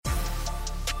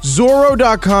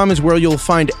Zorro.com is where you'll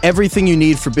find everything you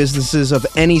need for businesses of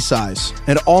any size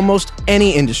and almost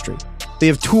any industry. They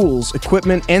have tools,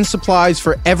 equipment, and supplies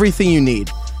for everything you need.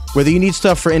 Whether you need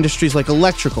stuff for industries like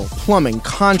electrical, plumbing,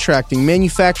 contracting,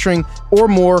 manufacturing, or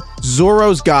more,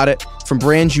 Zorro's got it from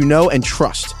brands you know and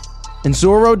trust. And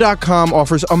Zorro.com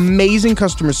offers amazing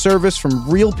customer service from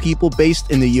real people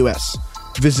based in the U.S.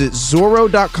 Visit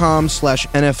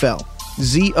Zorro.com/NFL.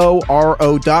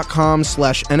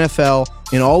 Zorro.com/NFL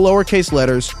in all lowercase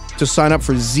letters to sign up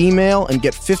for Z-Mail and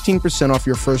get 15% off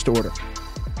your first order.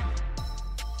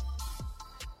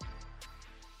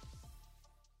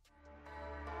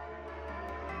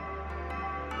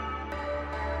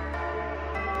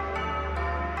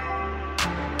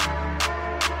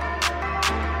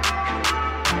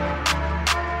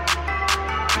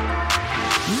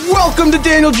 Welcome to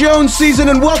Daniel Jones season,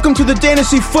 and welcome to the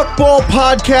Dantasy Football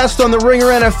Podcast on the Ringer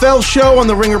NFL Show on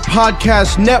the Ringer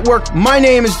Podcast Network. My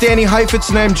name is Danny Heifetz,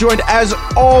 and I am joined, as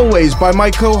always, by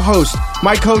my co-host,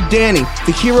 my co-Danny,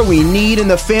 the hero we need and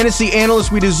the fantasy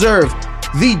analyst we deserve,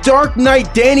 the Dark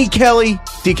Knight Danny Kelly.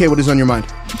 DK, what is on your mind?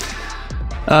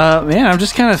 Man, I'm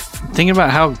just kind of thinking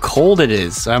about how cold it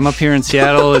is. I'm up here in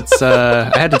Seattle. It's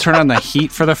I had to turn on the heat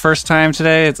for the first time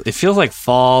today. It feels like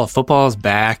fall. Football is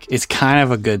back. It's kind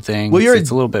of a good thing. Well, it's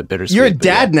a little bit bittersweet. You're a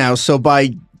dad now, so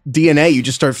by DNA, you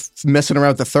just start messing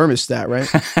around with the thermostat, right?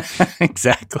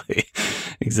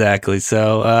 Exactly.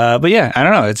 So, but yeah, I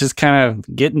don't know. It's just kind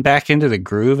of getting back into the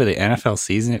groove of the NFL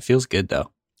season. It feels good,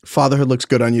 though. Fatherhood looks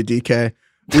good on you, DK.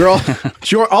 We're all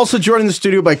also joined in the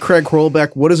studio by Craig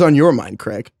Horlbeck. What is on your mind,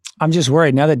 Craig? I'm just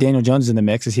worried now that Daniel Jones is in the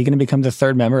mix. Is he going to become the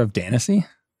third member of Dantasy?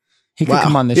 He could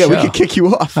come on this show. Yeah, we could kick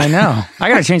you off. I know. I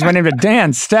got to change my name to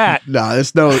Dan Stat. No,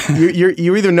 there's no.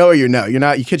 You either know or you know. You're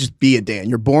not. You can't just be a Dan.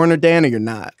 You're born a Dan or you're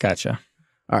not. Gotcha.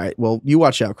 All right. Well, you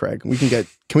watch out, Craig. We'll get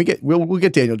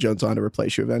Daniel Jones on to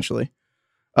replace you eventually.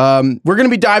 We're going to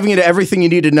be diving into everything you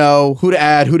need to know: who to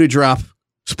add, who to drop.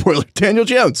 Spoiler, Daniel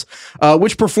Jones.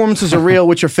 Which performances are real,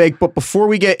 which are fake. But before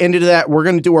we get into that, we're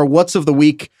going to do our What's of the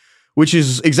Week, which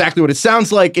is exactly what it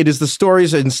sounds like. It is the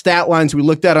stories and stat lines we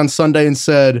looked at on Sunday and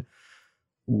said,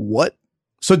 what?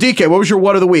 So, DK, what was your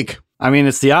What of the Week? I mean,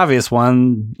 it's the obvious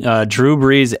one. Drew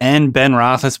Brees and Ben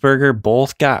Roethlisberger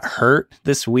both got hurt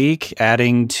this week,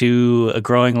 adding to a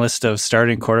growing list of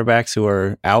starting quarterbacks who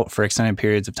are out for extended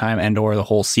periods of time and or the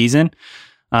whole season.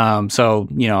 So,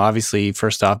 obviously,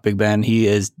 first off, Big Ben, he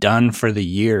is done for the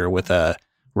year with a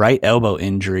right elbow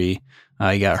injury.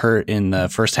 He got hurt in the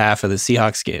first half of the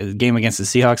Seahawks game against the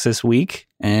Seahawks this week.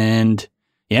 And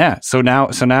yeah, so now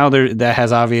that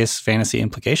has obvious fantasy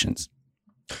implications.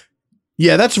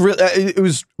 Yeah, it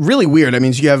was really weird. I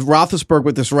mean, so you have Roethlisberger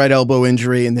with this right elbow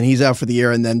injury, and then he's out for the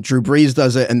year, and then Drew Brees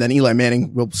does it, and then Eli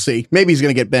Manning, we'll see. Maybe he's going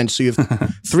to get benched. So you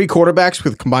have three quarterbacks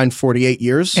with combined 48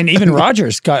 years. And even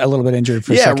Rodgers got a little bit injured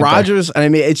for a second. Yeah, Rodgers. I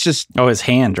mean, it's just... Oh, his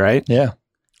hand, right? Yeah.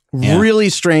 Really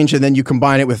strange. And then you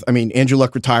combine it with, Andrew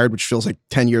Luck retired, which feels like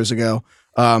 10 years ago.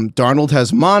 Darnold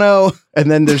has mono,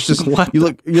 and then there's just... you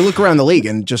look around the league,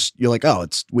 and just you're like, oh,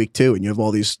 it's week 2, and you have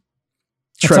all these...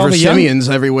 Trevor Simeons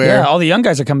everywhere. Yeah, all the young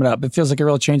guys are coming up. It feels like a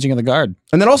real changing of the guard.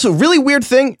 And then also, really weird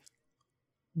thing,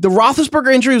 the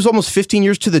Roethlisberger injury was almost 15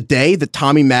 years to the day that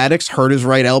Tommy Maddox hurt his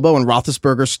right elbow and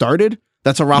Roethlisberger started.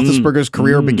 That's how Roethlisberger's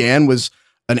career began, was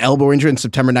an elbow injury on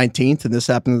September 19th, and this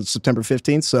happened on September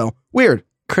 15th. So, weird.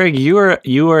 Craig, you are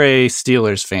a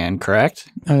Steelers fan, correct?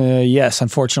 Yes,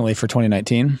 unfortunately for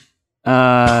 2019. How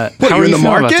are you feeling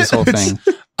about this whole thing?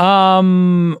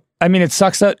 I mean, it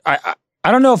sucks that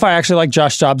I don't know if I actually like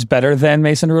Josh Dobbs better than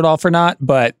Mason Rudolph or not,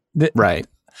 but right.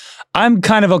 I'm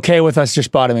kind of okay with us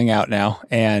just bottoming out now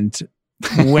and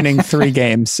winning 3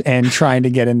 games and trying to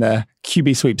get in the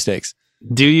QB sweepstakes.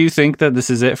 Do you think that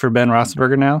this is it for Ben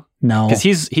Roethlisberger now? No. Because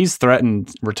he's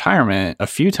threatened retirement a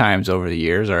few times over the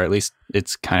years, or at least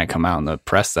it's kind of come out in the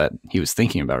press that he was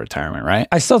thinking about retirement, right?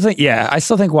 I still think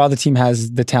while the team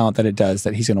has the talent that it does,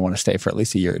 that he's going to want to stay for at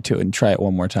least a year or two and try it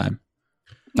one more time.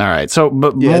 All right. So,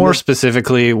 but more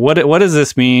specifically, what does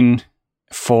this mean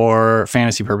for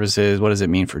fantasy purposes? What does it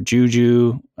mean for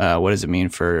Juju? What does it mean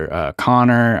for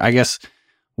Connor? I guess,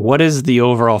 what is the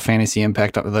overall fantasy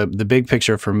impact? The big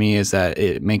picture for me is that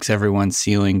it makes everyone's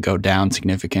ceiling go down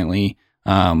significantly.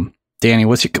 Danny,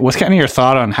 what's kind of your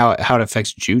thought on how it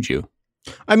affects Juju?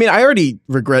 I mean, I already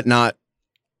regret not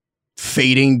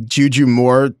fading Juju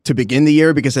more to begin the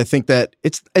year, because I think that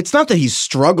it's not that he's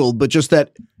struggled, but just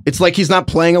that it's like he's not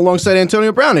playing alongside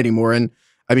Antonio Brown anymore. And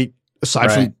I mean,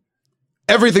 aside from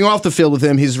everything off the field with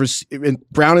him.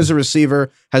 Brown as a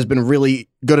receiver has been really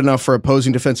good enough for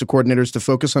opposing defensive coordinators to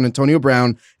focus on Antonio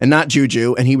Brown and not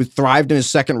Juju, and he thrived in his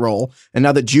second role. And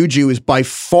now that Juju is by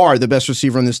far the best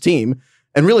receiver on this team,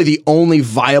 and really the only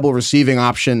viable receiving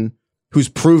option who's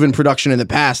proven production in the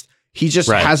past, he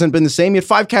just hasn't been the same. He had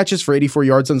 5 catches for 84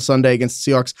 yards on Sunday against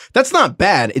the Seahawks. That's not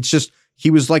bad. It's just he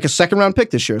was like a second-round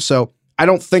pick this year. So I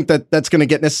don't think that's going to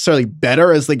get necessarily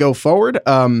better as they go forward.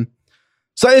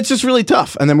 So it's just really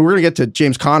tough. And then we're going to get to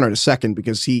James Conner in a second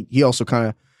because he also kind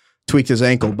of tweaked his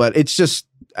ankle. But it's just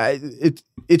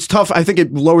it's tough. I think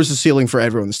it lowers the ceiling for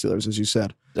everyone, the Steelers, as you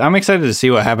said. I'm excited to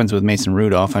see what happens with Mason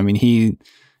Rudolph. I mean, he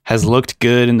has looked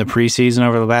good in the preseason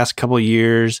over the last couple of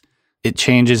years. It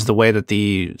changes the way that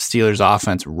the Steelers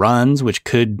offense runs, which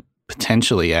could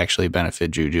potentially actually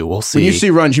benefit Juju. We'll see. When you see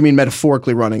runs, you mean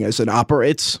metaphorically running as it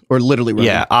operates or literally running?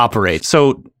 Yeah, operates.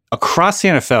 So across the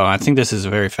NFL, I think this is a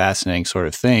very fascinating sort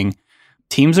of thing.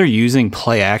 Teams are using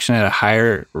play action at a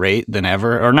higher rate than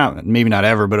ever, or not, maybe not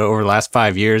ever, but over the last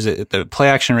 5 years, the play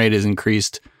action rate has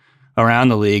increased around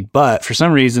the league. But for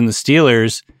some reason, the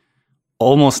Steelers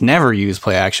almost never use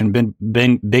play action.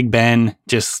 Big Ben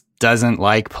just doesn't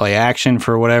like play action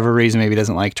for whatever reason. Maybe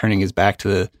doesn't like turning his back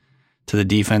to the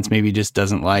defense. Maybe just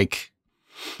doesn't like,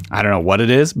 I don't know what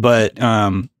it is, but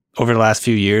over the last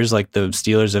few years, like the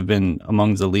Steelers have been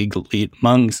among the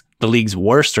league's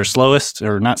worst or slowest,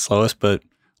 or not slowest, but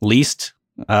least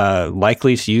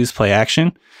likely to use play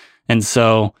action. And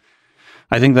so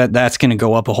I think that's going to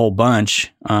go up a whole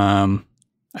bunch. I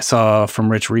saw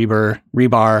from Rich Rebar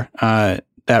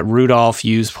that Rudolph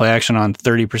used play action on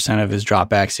 30% of his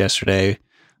dropbacks yesterday.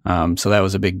 So that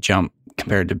was a big jump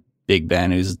compared to Big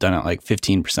Ben, who's done it like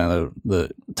 15% of the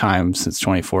time since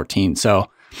 2014. So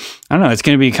I don't know. It's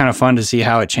going to be kind of fun to see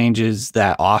how it changes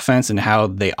that offense and how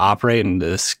they operate and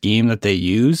the scheme that they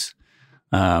use.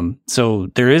 So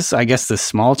there is, I guess, this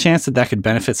small chance that could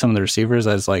benefit some of the receivers,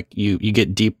 as like you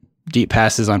get deep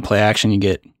passes on play action, you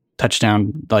get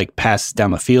touchdown like passes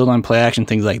down the field on play action,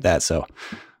 things like that. So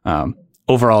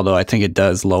overall, though, I think it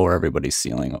does lower everybody's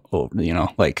ceiling,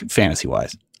 like fantasy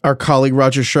wise. Our colleague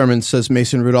Roger Sherman says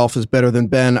Mason Rudolph is better than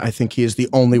Ben. I think he is the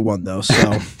only one, though,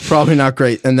 so probably not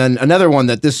great. And then another one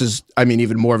that this is,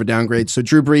 even more of a downgrade. So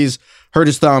Drew Brees hurt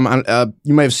his thumb.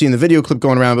 You might have seen the video clip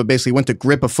going around, but basically went to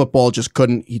grip a football, just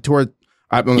couldn't. He tore it.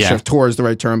 I'm not sure if tore is the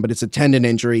right term, but it's a tendon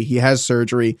injury. He has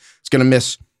surgery. He's going to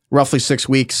miss roughly 6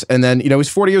 weeks. And then, he's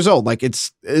 40 years old. Like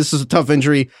this is a tough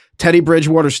injury. Teddy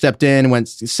Bridgewater stepped in, went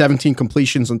 17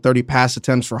 completions on 30 pass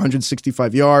attempts for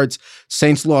 165 yards.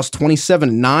 Saints lost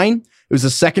 27-9. It was the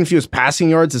second fewest passing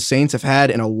yards the Saints have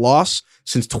had in a loss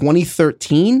since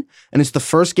 2013. And it's the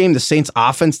first game the Saints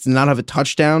offense did not have a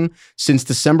touchdown since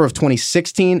December of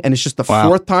 2016. And it's just the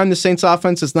fourth time the Saints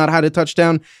offense has not had a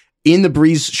touchdown in the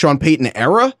Brees, Sean Payton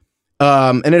era.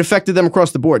 And it affected them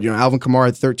across the board. Alvin Kamara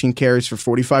had 13 carries for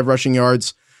 45 rushing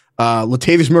yards.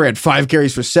 Latavius Murray had 5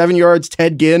 carries for 7 yards.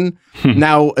 Ted Ginn,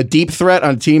 now a deep threat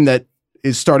on a team that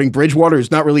is starting Bridgewater, who's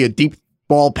not really a deep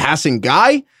ball passing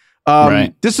guy.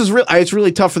 This is it's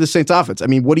really tough for the Saints offense.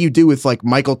 What do you do with like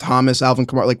Michael Thomas, Alvin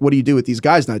Kamara? Like, what do you do with these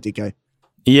guys now, DK?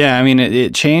 Yeah,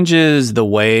 it changes the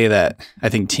way that I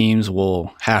think teams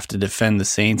will have to defend the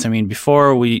Saints.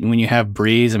 Before when you have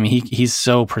Breeze, he's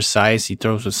so precise. He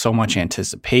throws with so much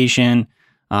anticipation.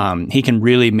 He can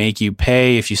really make you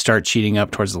pay if you start cheating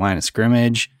up towards the line of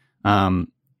scrimmage. I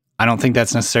don't think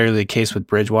that's necessarily the case with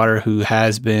Bridgewater, who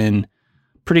has been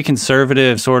pretty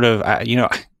conservative, sort of,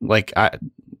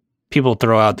 people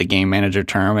throw out the game manager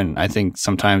term, and I think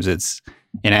sometimes it's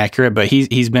inaccurate, but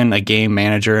he's been a game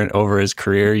manager over his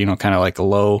career, kind of like a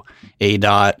low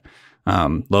ADOT,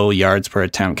 low yards per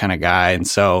attempt kind of guy. And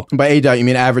so by ADOT, you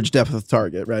mean average depth of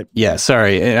target, right? Yeah,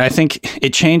 sorry. And I think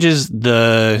it changes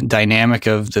the dynamic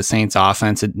of the Saints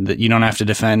offense. That you don't have to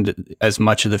defend as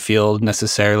much of the field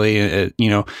necessarily,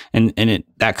 and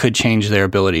that could change their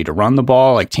ability to run the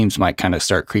ball. Like teams might kind of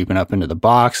start creeping up into the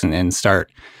box and start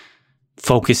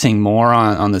focusing more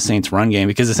on the Saints run game,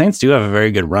 because the Saints do have a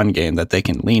very good run game that they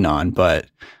can lean on. But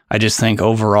I just think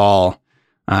overall,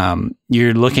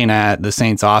 you're looking at the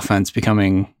Saints offense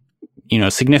becoming,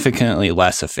 significantly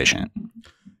less efficient.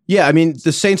 Yeah.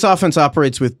 The Saints offense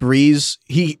operates with Breeze.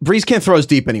 Breeze can't throw as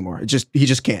deep anymore. He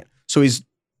just can't. So he's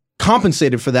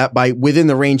compensated for that by within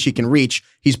the range he can reach.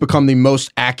 He's become the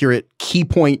most accurate key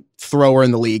point thrower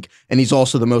in the league. And he's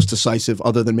also the most decisive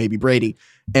other than maybe Brady.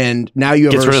 And now you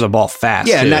have gets rid of the ball fast.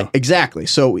 Yeah, exactly.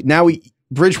 So now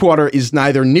Bridgewater is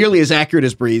neither nearly as accurate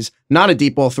as Breeze, not a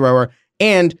deep ball thrower,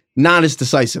 and not as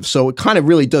decisive. So it kind of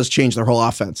really does change their whole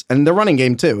offense. And the running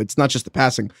game, too. It's not just the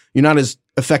passing. You're not as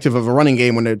effective of a running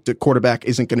game when the quarterback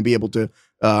isn't going to be able to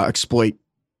exploit,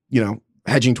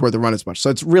 hedging toward the run as much. So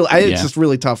it's it's just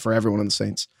really tough for everyone on the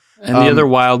Saints. And the other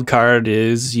wild card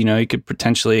is, you could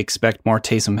potentially expect more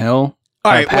Taysom Hill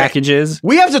packages.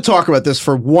 Wait. We have to talk about this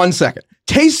for 1 second.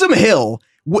 Taysom Hill,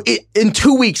 in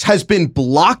 2 weeks, has been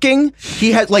blocking.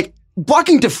 He had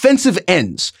blocking defensive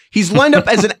ends. He's lined up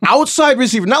as an outside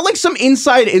receiver, not like some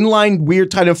inside inline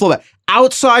weird tight end fullback.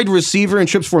 Outside receiver in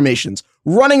trips formations,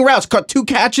 running routes, caught 2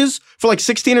 catches for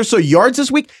 16 or so yards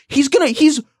this week. He's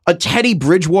a Teddy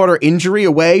Bridgewater injury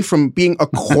away from being a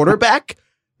quarterback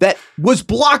that was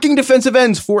blocking defensive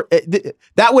ends for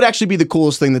that would actually be the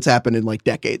coolest thing that's happened in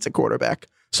decades at quarterback.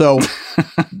 So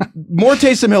more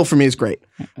Taysom Hill for me is great,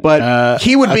 but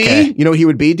he would be, he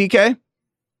would be DK.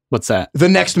 What's that? The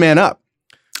next man up.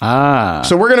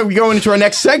 So we're going to go into our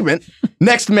next segment,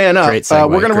 Next Man Up. Great segue,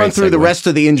 we're going to run through the rest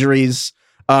of the injuries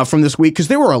from this week because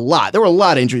there were a lot. There were a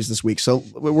lot of injuries this week. So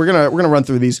we're gonna run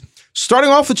through these. Starting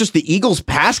off with just the Eagles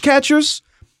pass catchers.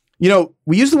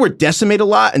 We use the word decimate a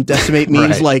lot, and decimate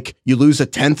means you lose a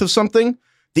tenth of something.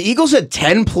 The Eagles had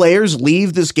 10 players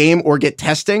leave this game or get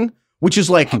testing, which is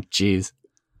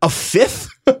a fifth.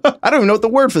 I don't even know what the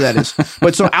word for that is.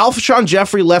 But so Alshon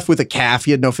Jeffrey left with a calf.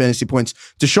 He had no fantasy points.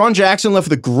 Deshaun Jackson left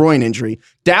with a groin injury.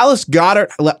 Dallas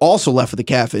Goedert also left with a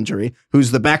calf injury,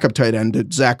 who's the backup tight end to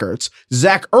Zach Ertz.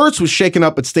 Zach Ertz was shaken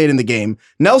up but stayed in the game.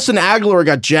 Nelson Aguilar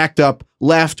got jacked up,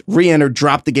 left, re-entered,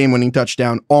 dropped the game-winning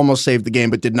touchdown, almost saved the game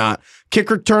but did not. Kick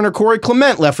returner Corey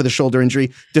Clement left with a shoulder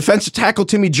injury. Defensive tackle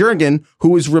Timmy Jernigan, who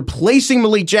was replacing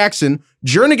Malik Jackson.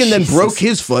 Jernigan then broke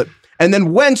his foot. And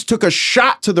then Wentz took a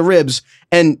shot to the ribs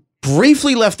and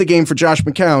briefly left the game for Josh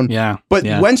McCown. But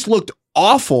Wentz looked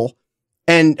awful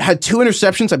and had 2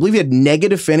 interceptions. I believe he had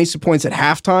negative fantasy points at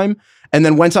halftime. And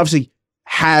then Wentz obviously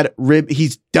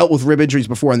he's dealt with rib injuries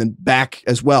before and then back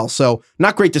as well. So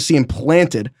not great to see him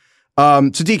planted.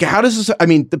 So Dika, how does this,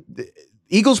 the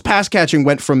Eagles pass catching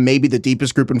went from maybe the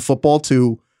deepest group in football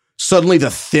to suddenly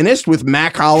the thinnest with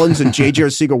Mac Hollins and J.J.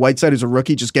 Arcega-Whiteside, who's a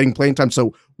rookie, just getting playing time.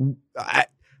 So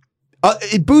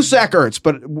it boosts Zach Ertz,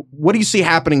 but what do you see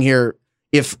happening here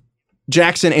if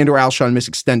Jackson and or Alshon miss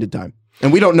extended time?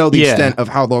 And we don't know the extent of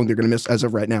how long they're going to miss as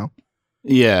of right now.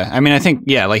 Yeah, I think,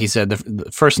 like you said,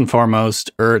 the first and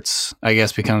foremost, Ertz, I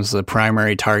guess, becomes the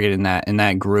primary target in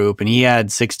that group. And he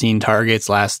had 16 targets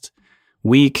last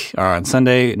week or on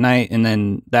Sunday night, and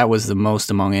then that was the most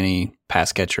among any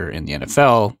pass catcher in the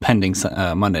NFL pending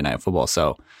Monday Night Football.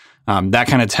 So that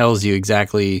kind of tells you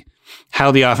exactly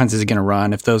how the offense is going to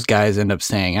run if those guys end up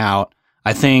staying out.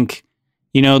 I think,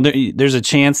 there's a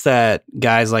chance that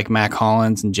guys like Mac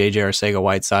Hollins and J.J.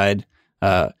 Arcega-Whiteside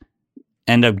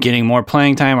end up getting more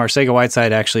playing time.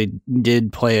 Arcega-Whiteside actually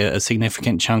did play a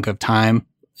significant chunk of time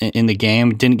in the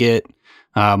game. Didn't get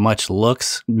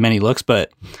many looks,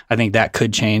 but I think that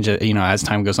could change, as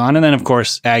time goes on. And then, of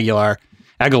course, Aguilar,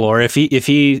 if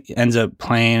he ends up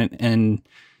playing and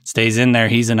stays in there,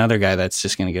 he's another guy that's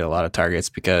just going to get a lot of targets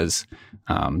because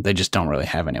they just don't really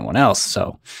have anyone else.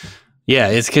 So, yeah,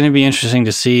 it's going to be interesting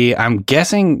to see. I'm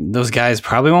guessing those guys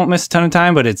probably won't miss a ton of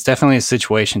time, but it's definitely a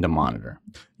situation to monitor.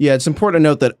 Yeah, it's important to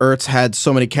note that Ertz had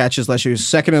so many catches last year. He was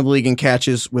second in the league in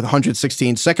catches with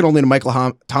 116, second only to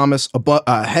Michael Thomas,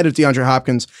 ahead of DeAndre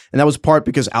Hopkins, and that was part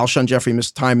because Alshon Jeffrey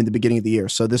missed time in the beginning of the year.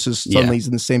 So this is suddenly he's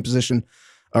in the same position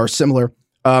or similar.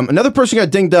 Another person got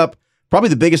dinged up, probably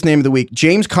the biggest name of the week,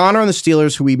 James Conner on the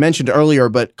Steelers, who we mentioned earlier,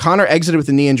 but Conner exited with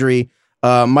a knee injury.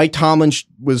 Mike Tomlin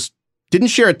didn't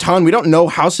share a ton. We don't know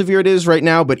how severe it is right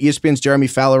now, but ESPN's Jeremy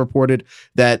Fowler reported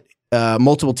that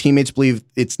multiple teammates believe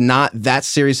it's not that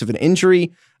serious of an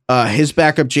injury. His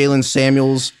backup, Jalen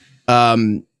Samuels,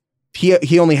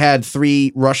 he only had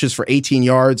 3 rushes for 18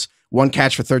 yards, 1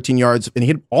 catch for 13 yards, and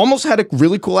he almost had a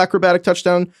really cool acrobatic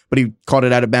touchdown, but he caught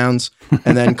it out of bounds.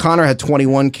 And then Conner had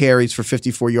 21 carries for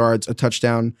 54 yards, a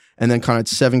touchdown, and then Conner had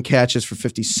 7 catches for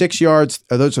 56 yards.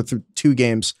 Those are through 2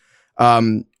 games.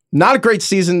 Not a great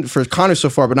season for Conner so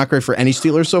far, but not great for any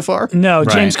Steelers so far. No,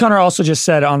 James Conner also just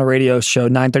said on the radio show,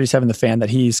 937 The Fan, that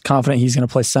he's confident he's going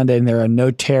to play Sunday and there are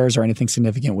no tears or anything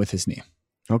significant with his knee.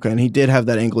 Okay, and he did have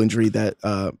that ankle injury that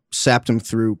sapped him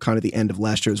through kind of the end of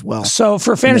last year as well. So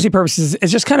for fantasy purposes,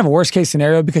 it's just kind of a worst case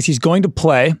scenario because he's going to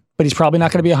play, but he's probably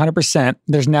not going to be 100%.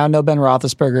 There's now no Ben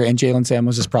Roethlisberger, and Jalen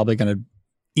Samuels is probably going to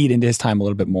eat into his time a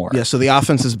little bit more. Yeah, so the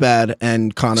offense is bad,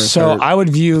 and Conner's So hurt. I would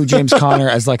view James Conner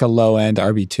as like a low-end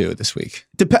RB2 this week.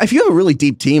 If you have a really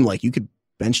deep team, you could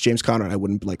bench James Conner, and I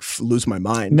wouldn't lose my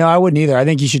mind. No, I wouldn't either. I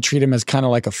think you should treat him as kind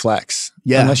of like a flex.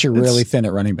 Yeah, unless you're really thin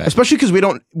at running back. Especially because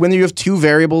when you have 2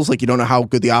 variables, you don't know how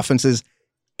good the offense is.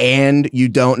 and you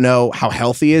don't know how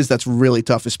healthy he is, that's really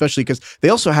tough, especially because they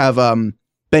also have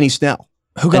Benny Snell.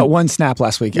 Who got one snap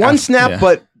last week. One snap,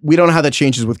 but we don't know how that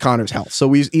changes with Connor's health.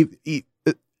 So you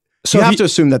have to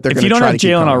assume that they're going to try to keep If you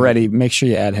don't have Jalen Connor already, make sure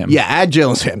you add him. Yeah, add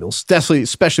Jalen Samuels, definitely,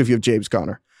 especially if you have James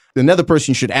Conner. Another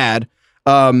person you should add,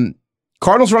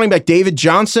 Cardinals running back David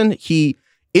Johnson. He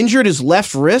injured his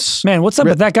left wrist. Man, what's up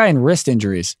with that guy and wrist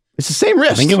injuries? It's the same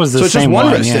wrist. I think it was the so it's same just one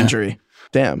one, wrist yeah. injury.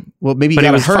 Damn. Well, maybe but he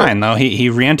he was hurt. fine though. He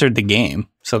re-entered the game,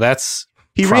 so that's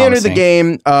he promising. re-entered the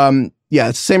game. Yeah,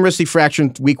 it's the same wrist he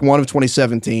fractured week 1 of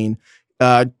 2017.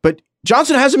 But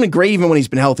Johnson hasn't been great even when he's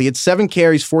been healthy. He had 7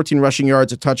 carries, 14 rushing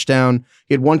yards, a touchdown.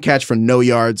 He had 1 catch for no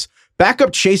yards.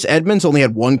 Backup Chase Edmonds only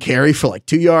had 1 carry for like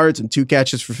 2 yards and 2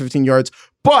 catches for 15 yards.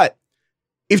 But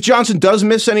if Johnson does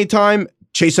miss any time,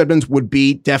 Chase Edmonds would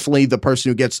be definitely the person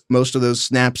who gets most of those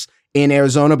snaps in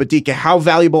Arizona. But DK, how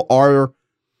valuable are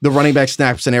the running back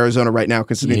snaps in Arizona right now,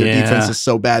 considering their defense is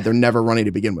so bad? They're never running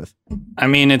to begin with. I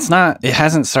mean, it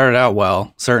hasn't started out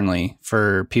well, certainly,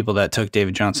 for people that took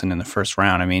David Johnson in the first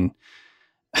round. I mean,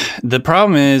 the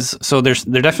problem is, so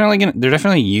they're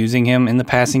definitely using him in the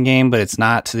passing game, but it's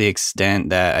not to the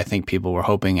extent that I think people were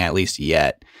hoping, at least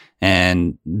yet.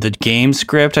 And the game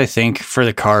script, I think, for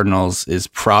the Cardinals is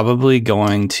probably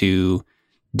going to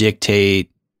dictate,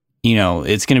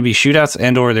 it's going to be shootouts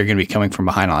and or they're going to be coming from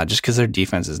behind a lot just because their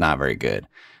defense is not very good.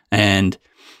 And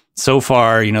so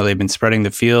far, they've been spreading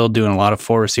the field, doing a lot of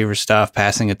 4 receiver stuff,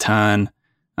 passing a ton.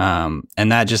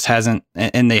 And that just hasn't,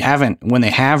 and they haven't, when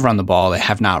they have run the ball, they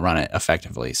have not run it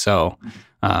effectively. So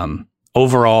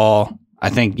overall, I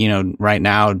think, right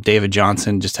now, David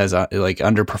Johnson just has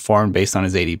underperformed based on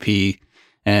his ADP.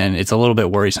 And it's a little bit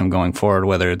worrisome going forward,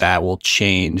 whether that will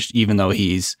change, even though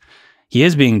he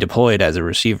is being deployed as a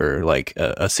receiver, like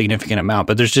a significant amount,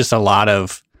 but there's just a lot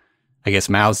of, I guess,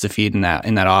 mouths to feed in that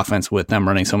offense with them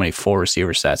running so many 4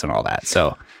 receiver sets and all that.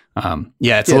 So,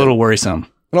 it's a little worrisome.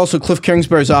 And also, Cliff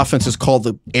Kingsbury's offense is called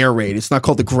the air raid. It's not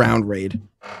called the ground raid.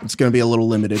 It's going to be a little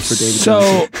limited for David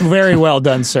Johnson. So, very well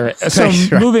done, sir. So,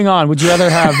 moving on, would you rather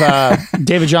have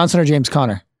David Johnson or James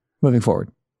Conner moving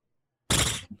forward?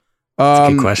 That's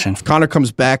a good question. If Conner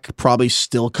comes back, probably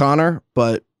still Conner,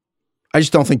 but I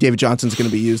just don't think David Johnson's going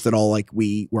to be used at all like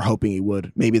we were hoping he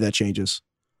would. Maybe that changes.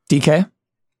 DK?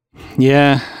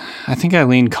 Yeah, I think I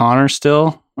lean Conner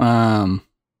still.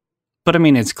 But I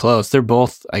mean, it's close. They're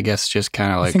both, I guess, just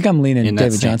kind of like. I think I'm leaning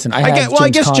David Johnson. I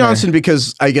guess Conner. Johnson,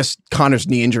 because I guess Connor's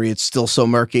knee injury, it's still so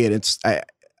murky, and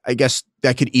I guess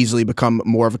that could easily become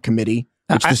more of a committee,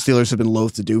 which the Steelers have been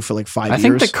loath to do for like 5 years. I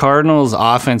think the Cardinals'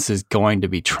 offense is going to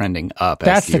be trending up.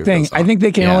 That's the thing. I think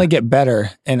they can only get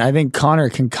better, and I think Conner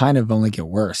can kind of only get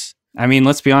worse. I mean,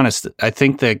 let's be honest. I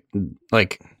think that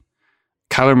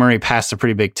Kyler Murray passed a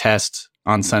pretty big test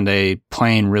on Sunday,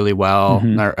 playing really well,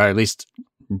 or at least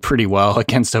pretty well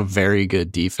against a very good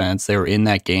defense. They were in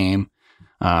that game.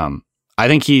 I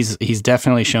think he's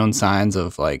definitely shown signs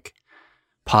of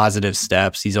positive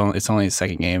steps. It's only his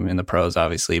second game in the pros,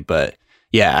 obviously, but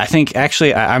yeah, I think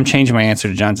actually I'm changing my answer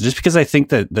to Johnson just because I think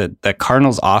that the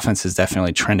Cardinals offense is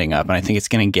definitely trending up, and I think it's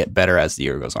going to get better as the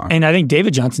year goes on. And I think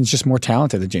David Johnson's just more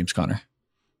talented than James Conner.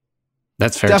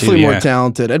 That's fair. Definitely too, more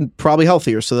talented and probably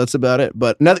healthier. So that's about it.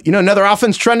 But another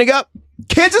offense trending up.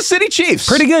 Kansas City Chiefs.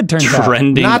 Pretty good, turns out.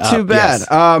 Trending not up, too bad.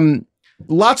 Yes.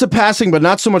 Lots of passing, but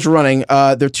not so much running.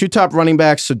 Their 2 top running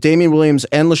backs, so Damian Williams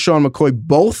and LaShawn McCoy,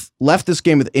 both left this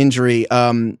game with injury.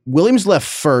 Williams left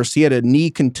first. He had a knee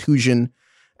contusion,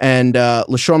 and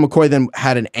LaShawn McCoy then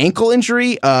had an ankle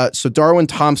injury. So Darwin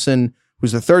Thompson,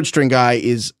 who's the third string guy,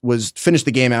 was finished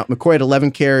the game out. McCoy had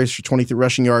 11 carries for 23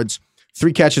 rushing yards.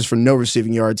 3 catches for no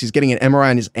receiving yards. He's getting an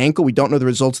MRI on his ankle. We don't know the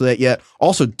results of that yet.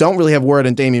 Also, don't really have word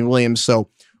on Damian Williams, so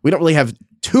we don't really have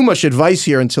too much advice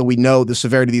here until we know the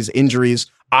severity of these injuries.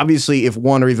 Obviously, if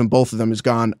one or even both of them is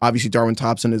gone, obviously Darwin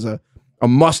Thompson is a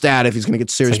must-add if he's going to get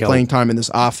serious playing time in this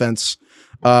offense.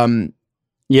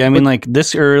 Yeah, I mean,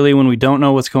 this early when we don't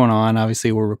know what's going on,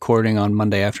 obviously we're recording on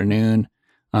Monday afternoon.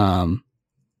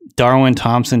 Darwin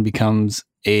Thompson becomes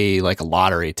a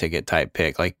lottery ticket type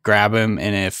pick. Grab him,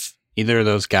 and if either of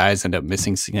those guys end up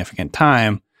missing significant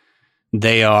time,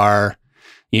 they are,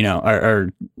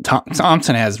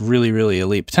 Thompson has really, really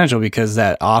elite potential because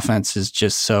that offense is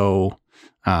just so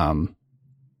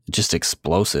just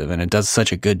explosive, and it does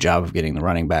such a good job of getting the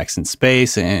running backs in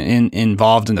space and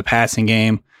involved in the passing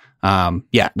game.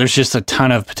 There's just a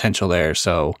ton of potential there.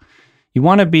 So you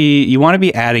want to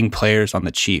be adding players on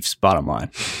the Chiefs, bottom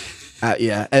line.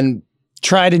 And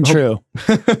tried and true.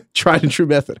 Tried and true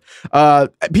method.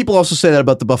 People also say that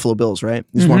about the Buffalo Bills, right?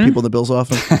 There's more people in the Bills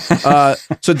offense.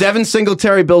 So Devin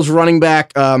Singletary, Bills running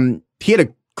back, he had a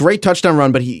great touchdown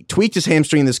run, but he tweaked his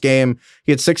hamstring in this game.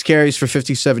 He had 6 carries for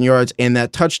 57 yards, and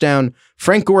that touchdown,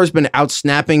 Frank Gore's been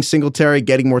out-snapping Singletary,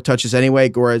 getting more touches anyway.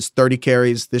 Gore has 30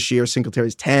 carries this year.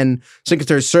 Singletary's 10.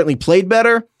 Singletary certainly played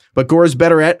better, but Gore's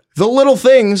better at the little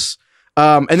things.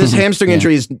 And this hamstring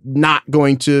injury is not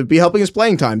going to be helping his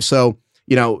playing time. So,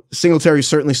 Singletary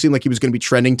certainly seemed like he was going to be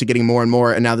trending to getting more and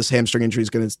more, and now this hamstring injury is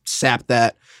going to sap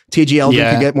that. TJ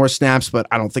Yeldon could get more snaps, but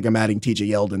I don't think I'm adding TJ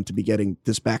Yeldon to be getting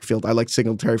this backfield. I like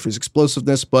Singletary for his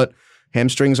explosiveness, but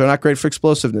hamstrings are not great for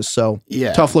explosiveness, so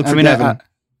tough look for Devin.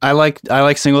 I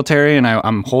like Singletary, and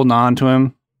I'm holding on to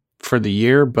him for the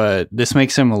year, but this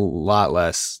makes him a lot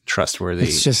less trustworthy.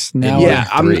 It's just now. Yeah,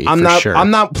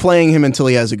 I'm not playing him until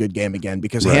he has a good game again,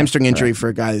 because a hamstring injury for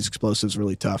a guy that's explosive is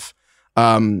really tough.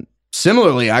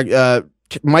 Similarly,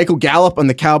 Michael Gallup on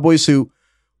the Cowboys, who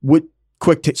would.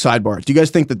 Quick sidebar. Do you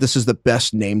guys think that this is the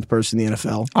best named person in the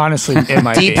NFL? Honestly, it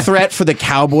might Deep threat for the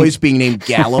Cowboys being named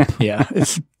Gallup. Yeah,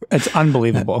 it's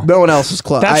unbelievable. No one else is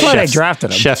close. That's why they drafted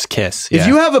him. Chef's kiss. If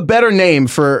you have a better name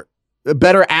for a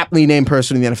better aptly named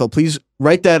person in the NFL, please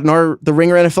write that in the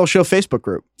Ringer NFL Show Facebook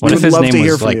group. What if his name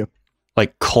was from you.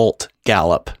 Like Colt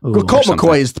Gallup? Well, Colt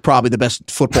McCoy is probably the best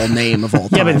football name of all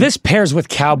time. Yeah, but this pairs with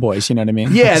Cowboys. You know what I mean?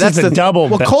 Yeah, that's the double.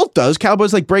 Well, Colt does.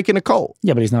 Cowboys like breaking a Colt.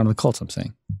 Yeah, but he's not on the Colts. I'm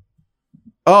saying.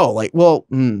 Oh, I see what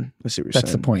you're saying.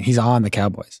 That's the point. He's on the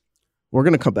Cowboys. We're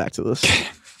going to come back to this.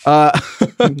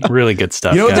 Really good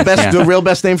stuff. You know what the real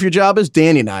best name for your job is?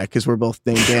 Danny and I, because we're both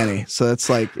named Danny. So that's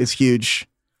it's huge.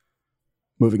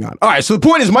 Moving on. All right. So the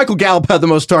point is Michael Gallup had the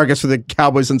most targets for the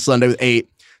Cowboys on Sunday with 8.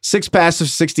 6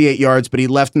 passes, 68 yards, but he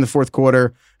left in the fourth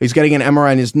quarter. He's getting an MRI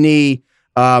on his knee.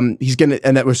 He had the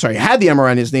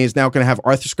MRI on his knee. He's now going to have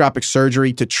arthroscopic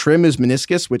surgery to trim his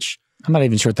meniscus, which I'm not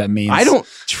even sure what that means. I don't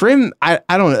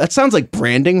know. That sounds like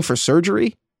branding for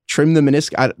surgery. Trim the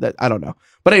meniscus. I don't know.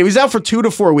 But anyway, he's out for 2 to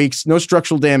 4 weeks. No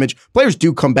structural damage. Players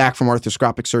do come back from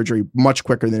arthroscopic surgery much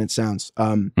quicker than it sounds.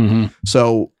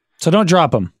 So don't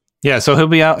drop him. Yeah. So he'll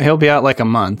be out like a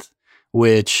month,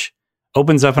 which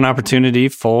opens up an opportunity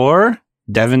for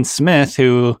Devin Smith,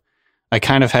 who I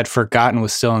kind of had forgotten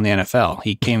was still in the NFL.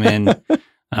 He came in,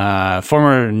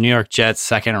 former New York Jets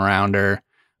second rounder.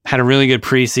 Had a really good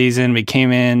preseason. We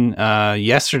came in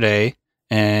yesterday,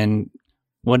 and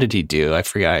what did he do? I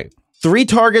forgot. 3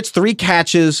 targets, 3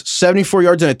 catches, 74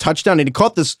 yards, and a touchdown. And he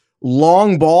caught this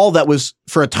long ball that was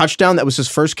for a touchdown. That was his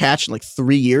first catch in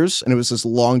 3 years, and it was this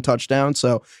long touchdown.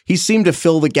 So he seemed to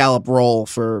fill the Gallup role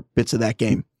for bits of that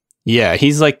game. Yeah,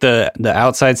 he's like the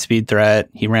outside speed threat.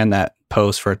 He ran that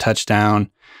post for a touchdown.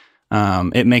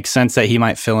 It makes sense that he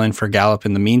might fill in for Gallup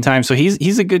in the meantime. So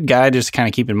he's a good guy. Just kind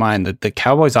of keep in mind that the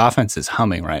Cowboys offense is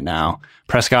humming right now.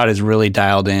 Prescott is really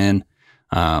dialed in.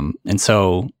 And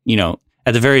so,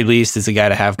 at the very least, is a guy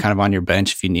to have kind of on your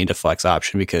bench if you need a flex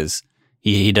option, because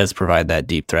he does provide that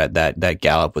deep threat that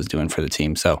Gallup was doing for the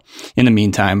team. So in the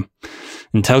meantime,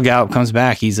 until Gallup comes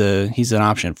back, he's an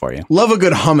option for you. Love a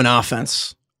good humming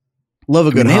offense. Love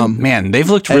a good hum. Man, they've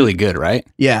looked really good, right?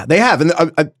 Yeah, they have. And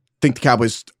I think the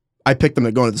Cowboys, I picked them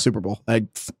to go into the Super Bowl. I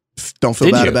don't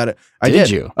feel bad about it. I did.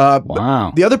 You?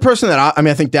 Wow. The other person that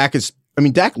I think Dak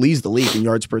leads the league in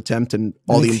yards per attempt and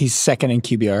he's second in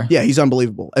QBR. Yeah, he's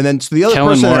unbelievable. And then so the other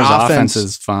Kellen person in Moore's that offense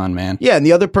is fun, man. Yeah, and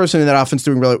the other person in that offense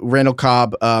doing really, Randall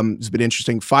Cobb has been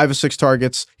interesting. 5 of 6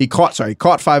 targets. He caught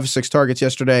 5 of 6 targets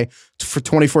yesterday for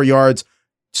 24 yards.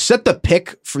 Set the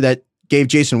pick for that. Gave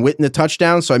Jason Witten the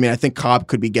touchdown. So, I think Cobb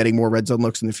could be getting more red zone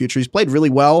looks in the future. He's played really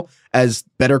well as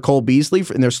better Cole Beasley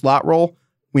in their slot role.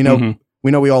 We know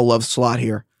we all love slot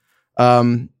here.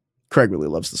 Craig really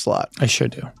loves the slot. I sure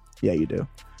do. Yeah, you do.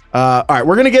 All right,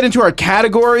 we're going to get into our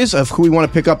categories of who we want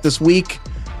to pick up this week.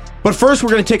 But first,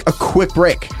 we're going to take a quick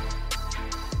break.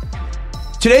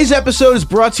 Today's episode is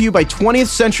brought to you by 20th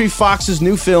Century Fox's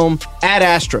new film, Ad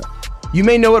Astra. You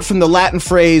may know it from the Latin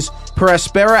phrase, per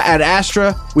aspera ad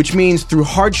astra, which means through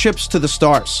hardships to the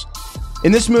stars.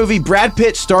 In this movie, Brad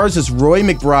Pitt stars as Roy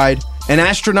McBride, an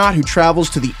astronaut who travels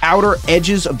to the outer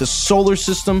edges of the solar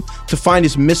system to find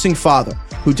his missing father,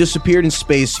 who disappeared in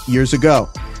space years ago.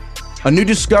 A new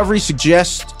discovery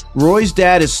suggests Roy's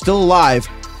dad is still alive,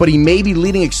 but he may be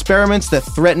leading experiments that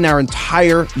threaten our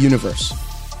entire universe.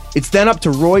 It's then up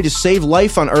to Roy to save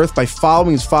life on Earth by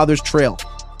following his father's trail.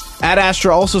 Ad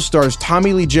Astra also stars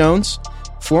Tommy Lee Jones,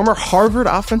 former Harvard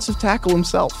offensive tackle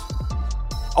himself.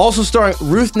 Also starring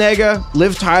Ruth Negga,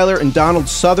 Liv Tyler, and Donald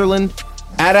Sutherland.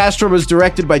 Ad Astra was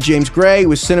directed by James Gray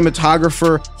with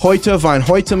cinematographer Hoyte van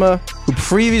Hoytema, who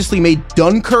previously made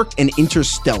Dunkirk and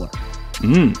Interstellar.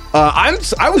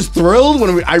 I was thrilled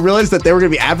when I realized that they were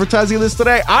going to be advertising this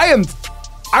today. I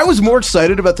was more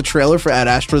excited about the trailer for Ad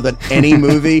Astra than any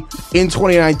movie in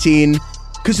 2019.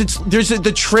 because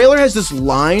the trailer has this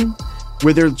line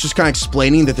where they're just kind of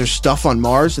explaining that there's stuff on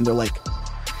Mars, and they're like,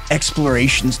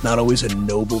 exploration's not always a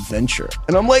noble venture.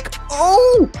 And I'm like,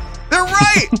 oh, they're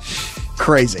right.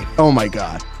 Crazy. Oh my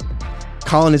God.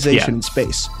 Colonization in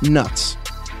space. Nuts.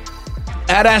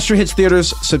 Ad Astra hits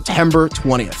theaters September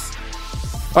 20th.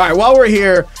 All right, while we're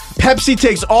here, Pepsi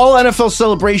takes all NFL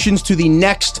celebrations to the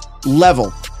next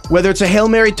level. Whether it's a Hail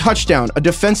Mary touchdown, a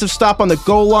defensive stop on the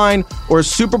goal line, or a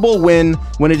Super Bowl win,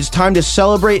 when it is time to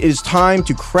celebrate, it is time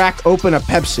to crack open a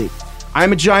Pepsi.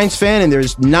 I'm a Giants fan, and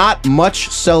there's not much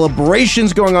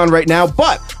celebrations going on right now,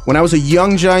 but when I was a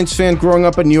young Giants fan growing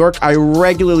up in New York, I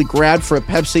regularly grabbed for a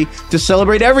Pepsi to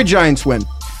celebrate every Giants win.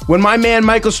 When my man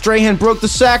Michael Strahan broke the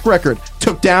sack record,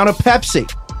 took down a Pepsi.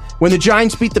 When the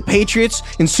Giants beat the Patriots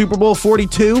in Super Bowl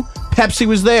 42, Pepsi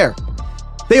was there.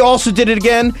 They also did it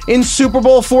again in Super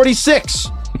Bowl 46.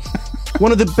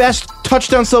 One of the best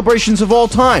touchdown celebrations of all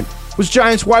time was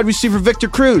Giants wide receiver Victor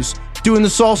Cruz doing the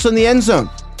salsa in the end zone.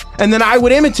 And then I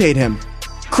would imitate him,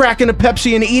 cracking a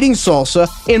Pepsi and eating salsa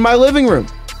in my living room.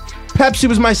 Pepsi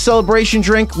was my celebration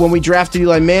drink when we drafted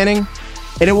Eli Manning,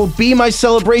 and it will be my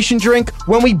celebration drink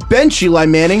when we bench Eli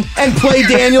Manning and play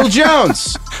Daniel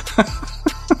Jones.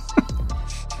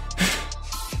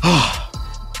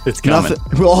 It's coming.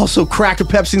 We'll also crack a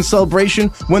Pepsi in celebration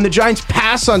when the Giants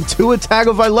pass on Tua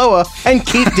Tagovailoa and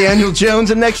keep Daniel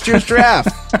Jones in next year's draft.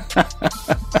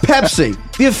 Pepsi,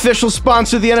 the official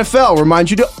sponsor of the NFL, reminds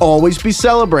you to always be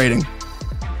celebrating.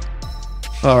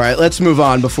 All right, let's move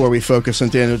on before we focus on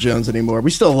Daniel Jones anymore. We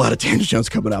still have a lot of Daniel Jones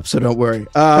coming up, so don't worry.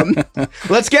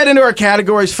 Let's get into our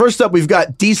categories. First up, we've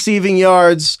got deceiving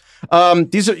yards.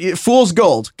 These are fool's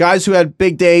gold. Guys who had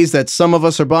big days that some of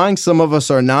us are buying, some of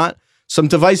us are not. Some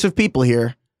divisive people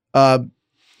here.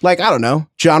 Like, I don't know,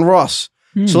 John Ross.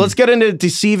 So let's get into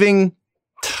deceiving.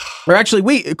 Or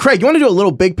actually, Craig, you want to do a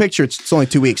little big picture? It's only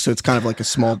 2 weeks, so it's kind of like a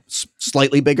small,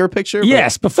 slightly bigger picture.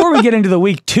 Yes. Before we get into the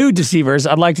week 2 deceivers,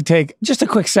 I'd like to take just a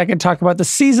quick second to talk about the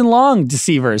season-long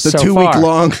deceivers. The 2 week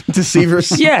long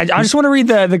deceivers. Yeah, I just want to read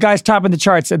the guys topping the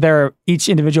charts at their each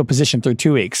individual position through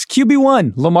 2 weeks.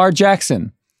 QB1, Lamar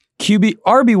Jackson.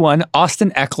 RB1,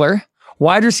 Austin Eckler.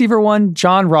 Wide receiver 1,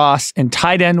 John Ross, and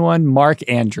tight end 1, Mark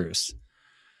Andrews.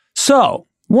 So,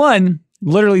 1,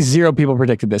 literally 0 people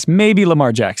predicted this. Maybe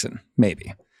Lamar Jackson.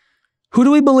 Maybe. Who do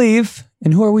we believe,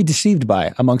 and who are we deceived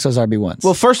by amongst those RB1s?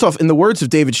 Well, first off, in the words of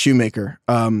David Shoemaker,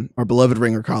 our beloved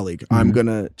Ringer colleague, I'm going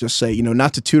to just say,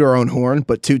 not to toot our own horn,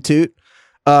 but toot toot.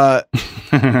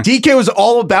 DK was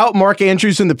all about Mark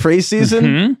Andrews in the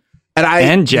preseason.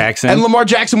 And Jackson. And Lamar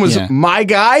Jackson was my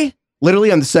guy.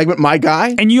 Literally on the segment, my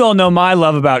guy. And you all know my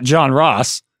love about John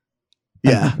Ross.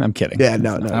 Yeah. I'm kidding. Yeah,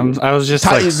 no. I was just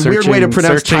weird way to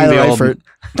pronounce Tyler Eifert.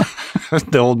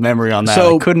 The old memory on that.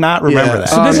 So, I could not remember that.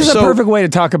 So this is a perfect way to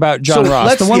talk about John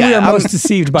Ross, the one we are most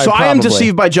deceived by. So probably. I am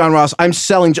deceived by John Ross.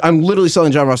 I'm literally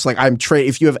selling John Ross like I'm trade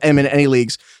if you have him in any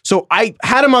leagues. So I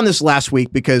had him on this last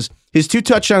week because his 2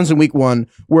 touchdowns in week 1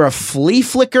 were a flea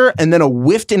flicker and then a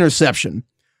whiffed interception.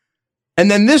 And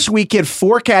then this week, he had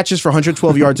 4 catches for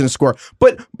 112 yards and a score.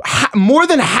 But more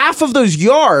than half of those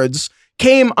yards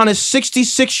came on a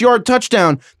 66-yard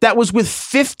touchdown that was with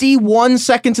 51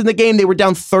 seconds in the game. They were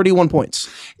down 31 points.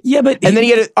 Yeah, but... And then he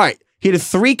had a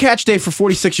 3-catch day for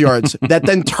 46 yards that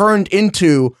then turned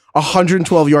into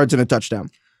 112 yards and a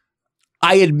touchdown.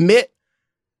 I admit...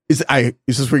 Is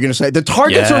this what you're going to say? The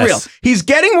targets are real. He's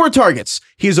getting more targets.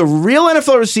 He's a real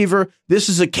NFL receiver. This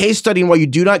is a case study in why you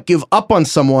do not give up on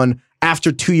someone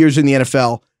after 2 years in the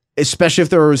NFL, especially if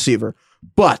they're a receiver.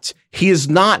 But he is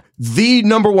not the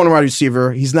number 1 wide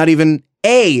receiver. He's not even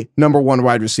a number 1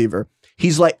 wide receiver.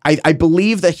 He's like, I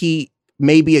believe that he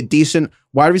may be a decent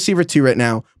wide receiver 2 right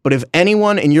now, but if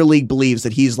anyone in your league believes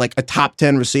that he's like a top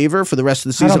 10 receiver for the rest of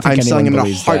the season, I'm selling him in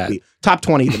a heartbeat. Top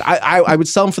 20 even. I would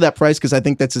sell him for that price because I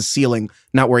think that's his ceiling,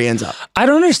 not where he ends up. I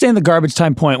don't understand the garbage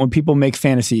time point when people make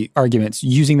fantasy arguments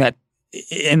using that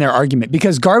in their argument,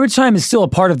 because garbage time is still a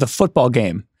part of the football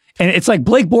game. And it's like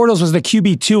Blake Bortles was the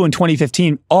QB2 in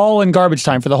 2015, all in garbage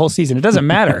time for the whole season. It doesn't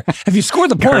matter. If you score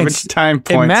the points, points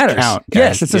it matters. Count,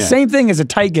 yes, it's the same thing as a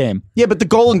tight game. Yeah, but the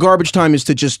goal in garbage time is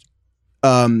to just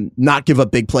not give up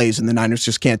big plays, and the Niners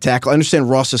just can't tackle. I understand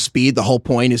Ross's speed. The whole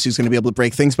point is he's going to be able to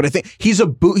break things, but I think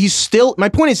my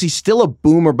point is he's still a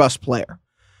boom or bust player.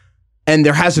 And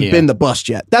there hasn't been the bust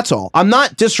yet. That's all. I'm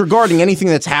not disregarding anything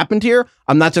that's happened here.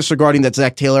 I'm not disregarding that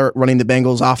Zach Taylor running the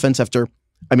Bengals offense after,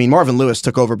 Marvin Lewis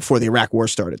took over before the Iraq War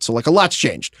started. So, a lot's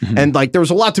changed. Mm-hmm. And, there was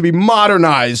a lot to be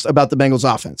modernized about the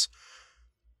Bengals offense.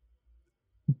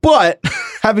 But,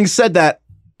 having said that,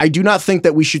 I do not think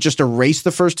that we should just erase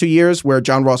the first 2 years where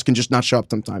John Ross can just not show up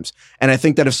sometimes. And I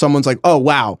think that if someone's like, oh,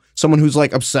 wow, someone who's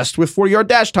like obsessed with 40-yard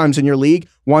dash times in your league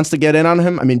wants to get in on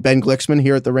him. I mean, Ben Glicksman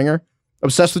here at the Ringer,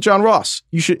 obsessed with John Ross.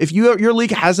 You should, if your league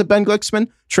has a Ben Glicksman,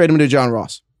 trade him to John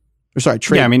Ross. Or sorry,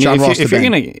 trade John Ross to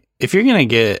Ben. If you're gonna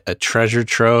get a treasure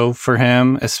trove for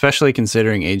him, especially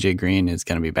considering AJ Green is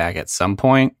gonna be back at some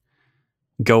point,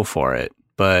 go for it.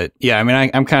 But yeah, I mean,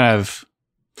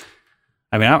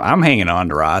 I'm hanging on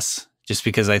to Ross just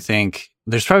because I think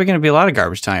there's probably going to be a lot of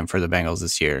garbage time for the Bengals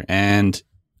this year. And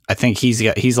I think he's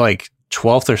like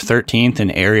 12th or 13th in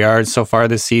air yards so far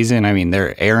this season. I mean,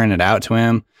 they're airing it out to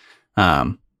him.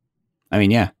 I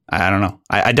don't know.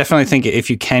 I definitely think if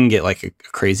you can get like a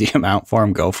crazy amount for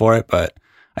him, go for it. But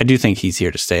I do think he's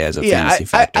here to stay as a fantasy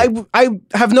factor. I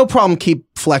have no problem keep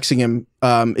flexing him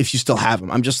if you still have him.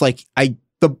 I'm just like,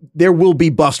 there will be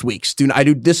bust weeks.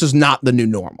 This is not the new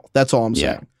normal. That's all I'm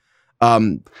saying.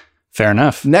 Fair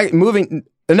enough. Moving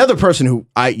another person who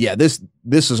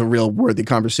this is a real worthy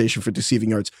conversation for Deceiving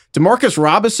Yards. Demarcus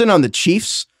Robinson on the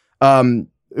Chiefs.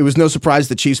 It was no surprise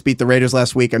the Chiefs beat the Raiders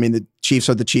last week. I mean, the Chiefs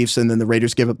are the Chiefs, and then the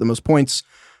Raiders gave up the most points.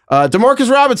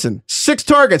 Demarcus Robinson, 6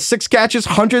 targets, 6 catches,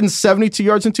 172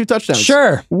 yards, and 2 touchdowns.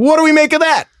 Sure. What do we make of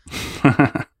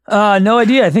that? No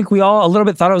idea. I think we all a little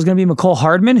bit thought it was going to be McCole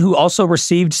Hardman, who also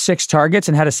received 6 targets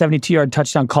and had a 72-yard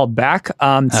touchdown called back.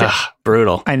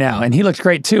 Brutal. I know, and he looked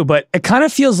great too, but it kind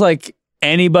of feels like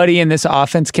anybody in this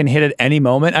offense can hit at any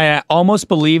moment. I almost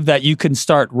believe that you can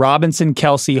start Robinson,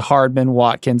 Kelsey, Hardman,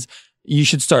 Watkins. You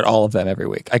should start all of them every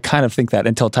week. I kind of think that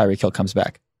until Tyreek Hill comes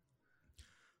back.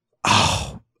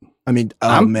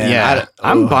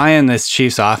 I'm buying this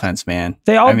Chiefs offense, man.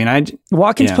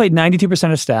 Watkins played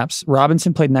 92% of snaps.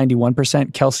 Robinson played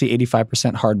 91%. Kelsey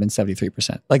 85%. Hardman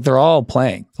 73%. Like they're all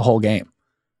playing the whole game.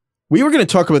 We were going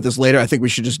to talk about this later. I think we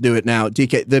should just do it now.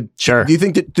 DK, sure. Do you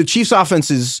think that the Chiefs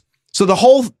offense is so? The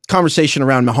whole conversation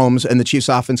around Mahomes and the Chiefs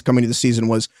offense coming to the season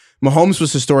was Mahomes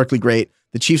was historically great.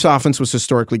 The Chiefs offense was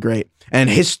historically great, and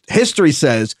history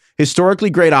says historically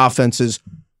great offenses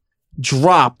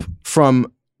drop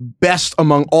from best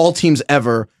among all teams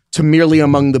ever to merely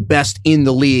among the best in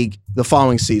the league the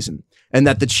following season. And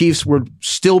that the Chiefs would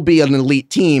still be an elite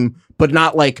team, but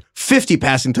not like 50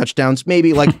 passing touchdowns,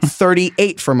 maybe like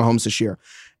 38 for Mahomes this year.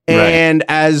 And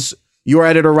as your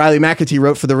editor, Riley McAtee,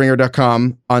 wrote for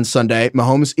TheRinger.com on Sunday,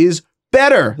 Mahomes is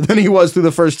better than he was through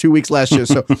the first 2 weeks last year.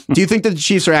 So do you think that the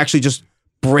Chiefs are actually just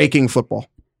breaking football?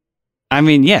 I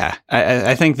mean, yeah.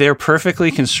 I think they're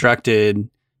perfectly constructed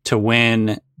to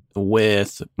win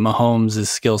with Mahomes'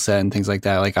 skill set and things like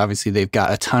that. Like, obviously, they've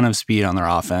got a ton of speed on their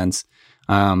offense.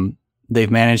 They've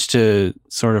managed to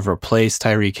sort of replace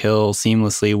Tyreek Hill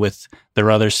seamlessly with their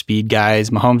other speed guys.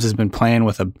 Mahomes has been playing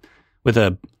with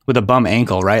a bum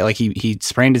ankle, right? Like he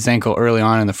sprained his ankle early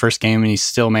on in the first game, and he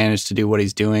still managed to do what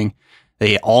he's doing.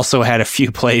 They also had a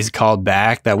few plays called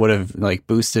back that would have like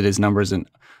boosted his numbers, and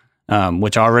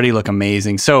which already look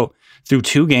amazing. So through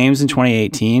 2 games in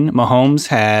 2018, Mahomes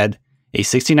had a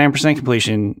 69%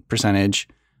 completion percentage,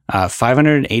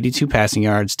 582 passing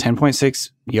yards, 10.6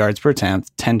 yards per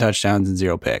attempt, 10 touchdowns, and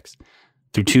 0 picks.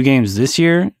 Through 2 games this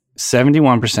year,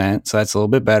 71%, so that's a little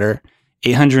bit better,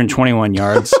 821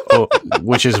 yards,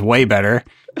 which is way better,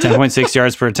 10.6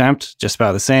 yards per attempt, just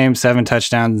about the same, 7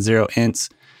 touchdowns, and 0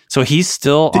 ints. So he's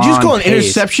still Did you just call an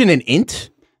interception an int?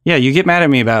 Yeah, you get mad at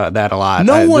me about that a lot.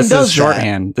 No one does is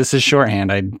shorthand. This is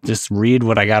shorthand. I just read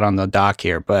what I got on the doc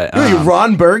here. But you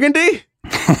Ron Burgundy?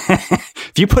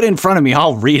 If you put it in front of me,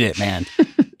 I'll read it, man.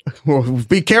 Well,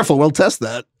 be careful. We'll test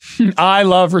that. I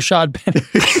love Rashad Penny.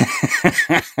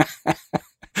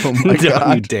 Oh my God.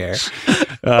 Don't you dare.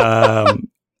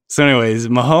 So anyways,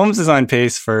 Mahomes is on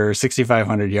pace for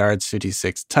 6,500 yards,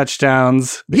 56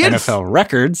 touchdowns. The NFL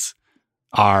records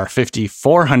are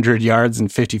 5,400 yards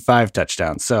and 55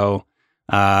 touchdowns. So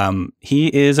he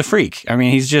is a freak. I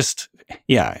mean, he's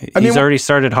already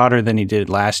started hotter than he did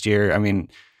last year. I mean,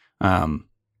 my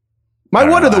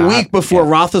one of the week before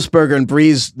Roethlisberger and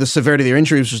Breeze, the severity of their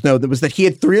injuries was that he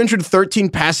had 313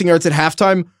 passing yards at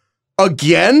halftime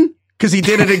again, because he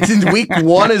did it in week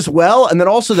 1 as well. And then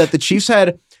also that the Chiefs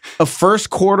had a first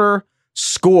quarter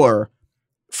score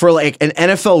for like an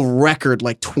NFL record,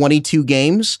 like 22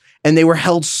 games, and they were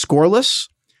held scoreless.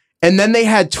 And then they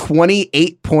had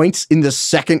 28 points in the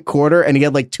second quarter, and he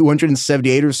had like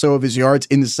 278 or so of his yards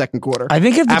in the second quarter. I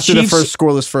think after the first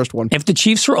scoreless first one. If the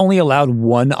Chiefs were only allowed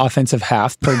 1 offensive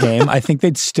half per game, I think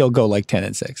they'd still go like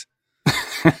 10-6.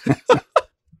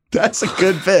 That's a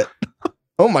good bit.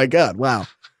 Oh my God. Wow.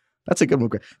 That's a good one,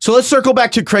 Craig. So let's circle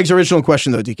back to Craig's original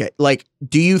question, though, DK. Like,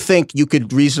 do you think you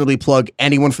could reasonably plug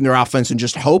anyone from their offense and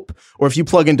just hope? Or if you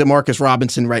plug in DeMarcus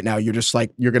Robinson right now, you're just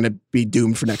like, you're going to be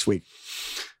doomed for next week?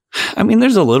 I mean,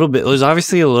 there's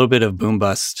obviously a little bit of boom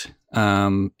bust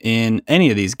in any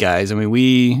of these guys. I mean,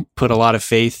 we put a lot of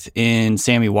faith in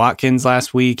Sammy Watkins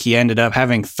last week. He ended up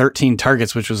having 13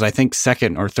 targets, which was, I think,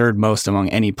 second or third most among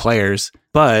any players.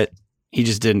 But he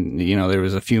just didn't, there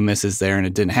was a few misses there and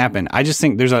it didn't happen. I just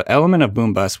think there's an element of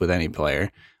boom bust with any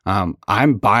player.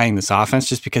 I'm buying this offense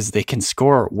just because they can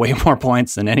score way more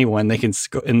points than anyone. They can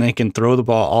and they can throw the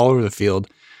ball all over the field.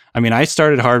 I mean, I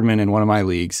started Hardman in one of my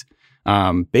leagues,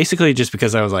 basically just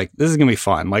because I was like, this is going to be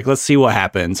fun. Like, let's see what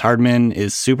happens. Hardman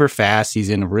is super fast. He's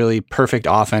in a really perfect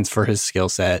offense for his skill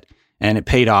set. And it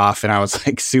paid off. And I was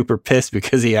like super pissed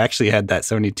because he actually had that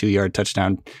 72-yard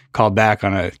touchdown called back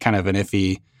on a kind of an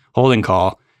iffy holding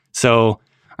call. So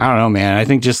I don't know, man. I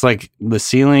think just like the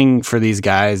ceiling for these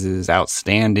guys is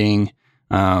outstanding.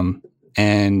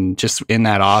 And just in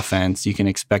that offense, you can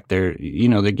expect you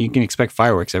can expect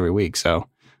fireworks every week. So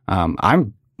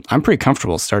I'm pretty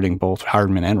comfortable starting both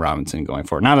Hardman and Robinson going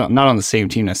forward. Not on the same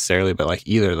team necessarily, but like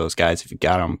either of those guys, if you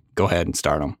got them, go ahead and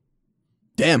start them.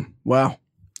 Damn. Wow.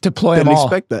 Deploy them all. Didn't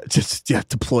expect that. Just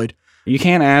deployed. You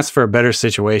can't ask for a better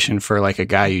situation for like a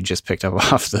guy you just picked up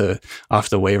off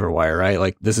the waiver wire, right?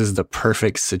 Like this is the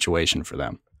perfect situation for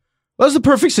them. That was the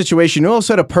perfect situation. You know who else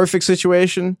had a perfect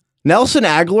situation? Nelson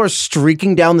Aguilar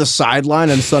streaking down the sideline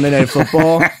on Sunday Night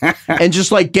Football and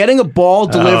just like getting a ball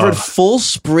delivered full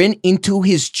sprint into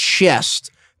his chest.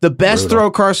 The best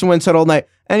throw Carson Wentz had all night,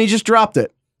 and he just dropped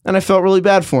it. And I felt really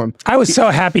bad for him. I was so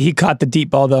happy he caught the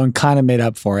deep ball, though, and kind of made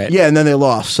up for it. Yeah, and then they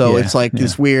lost. So it's like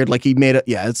this weird, like he made it.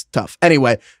 Yeah, it's tough.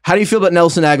 Anyway, how do you feel about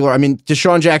Nelson Aguilar? I mean,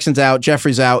 Deshaun Jackson's out.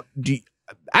 Jeffrey's out.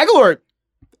 Aguilar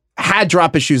had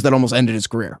drop issues that almost ended his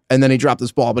career. And then he dropped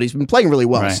this ball, but he's been playing really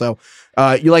well. Right. So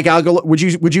you like Aguilar? Would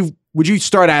you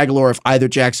start Aguilar if either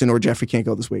Jackson or Jeffrey can't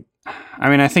go this week?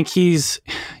 I mean, I think he's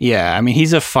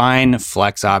a fine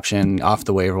flex option off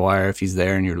the waiver wire if he's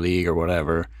there in your league or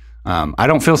whatever. I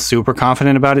don't feel super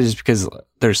confident about it just because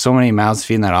there's so many mouths to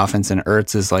feed in that offense, and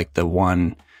Ertz is like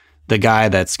the guy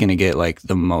that's going to get like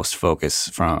the most focus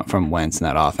from Wentz in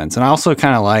that offense. And I also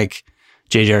kind of like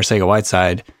J.J.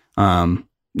 Arcega-Whiteside,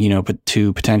 but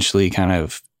to potentially kind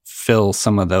of fill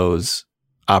some of those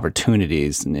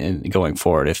opportunities going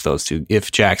forward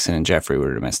if Jackson and Jeffrey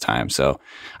were to miss time. So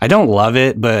I don't love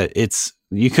it, but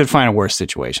you could find worse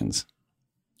situations.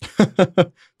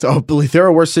 Don't believe there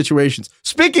are worse situations.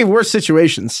 Speaking of worse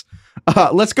situations,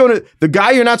 let's go to the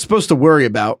guy you're not supposed to worry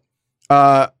about.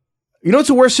 You know what's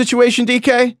a worse situation,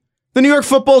 DK? The New York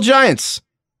Football Giants.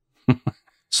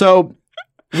 So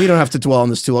we don't have to dwell on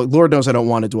this too long. Lord knows I don't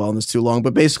want to dwell on this too long.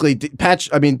 But basically,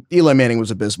 Eli Manning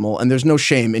was abysmal, and there's no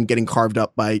shame in getting carved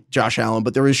up by Josh Allen,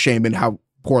 but there is shame in how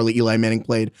poorly Eli Manning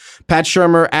played. Pat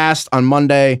Shurmur asked on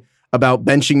Monday about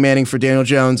benching Manning for Daniel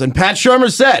Jones, and Pat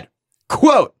Shurmur said,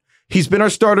 quote, "He's been our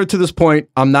starter to this point.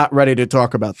 I'm not ready to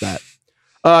talk about that."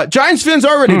 Giants fans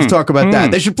are ready to talk about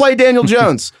that. They should play Daniel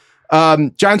Jones.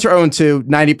 Giants are 0-2.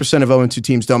 90% of 0-2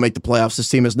 teams don't make the playoffs. This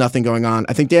team has nothing going on.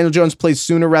 I think Daniel Jones plays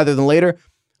sooner rather than later.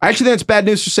 I actually think it's bad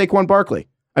news for Saquon Barkley.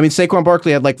 I mean, Saquon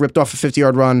Barkley had like ripped off a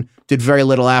 50-yard run, did very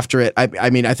little after it. I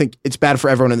mean, I think it's bad for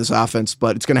everyone in this offense,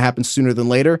 but it's going to happen sooner than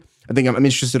later. I think I'm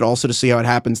interested also to see how it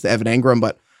happens to Evan Engram,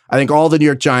 but I think all the New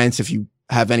York Giants, if you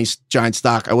have any Giant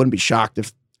stock, I wouldn't be shocked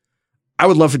if I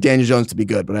would love for Daniel Jones to be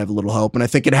good, but I have a little hope, and I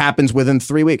think it happens within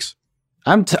 3 weeks.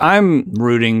 I'm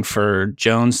rooting for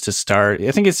Jones to start.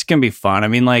 I think it's going to be fun. I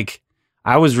mean, like,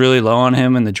 I was really low on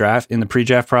him in the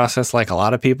pre-draft process, like a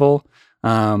lot of people.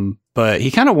 But he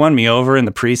kind of won me over in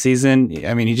the preseason.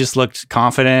 I mean, he just looked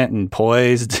confident and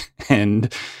poised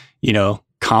and,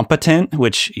 competent,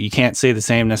 which you can't say the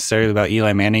same necessarily about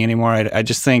Eli Manning anymore. I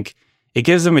just think it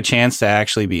gives him a chance to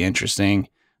actually be interesting.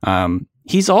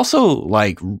 He's also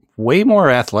like way more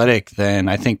athletic than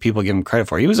I think people give him credit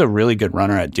for. He was a really good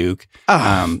runner at Duke.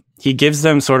 He gives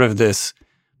them sort of this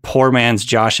poor man's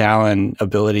Josh Allen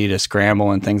ability to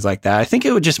scramble and things like that. I think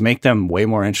it would just make them way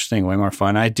more interesting, way more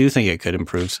fun. I do think it could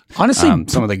improve honestly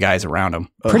some of the guys around him.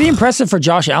 Pretty impressive for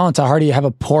Josh Allen to already have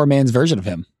a poor man's version of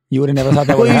him. You would have never thought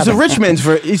that would happen.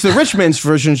 He's the rich man's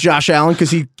version of Josh Allen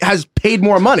because he has paid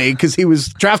more money because he was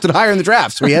drafted higher in the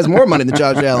draft, so he has more money than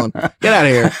Josh Allen. Get out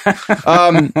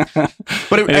of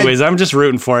here. Anyways, I'm just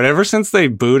rooting for it. Ever since they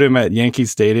booed him at Yankee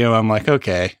Stadium, I'm like,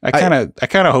 okay, I kind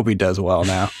of hope he does well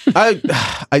now. You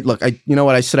know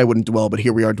what? I said I wouldn't dwell, but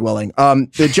here we are dwelling.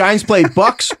 The Giants play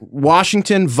Bucks,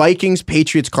 Washington, Vikings,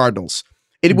 Patriots, Cardinals.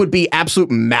 It would be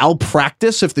absolute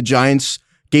malpractice if the Giants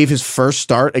gave his first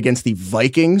start against the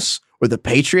Vikings or the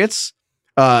Patriots.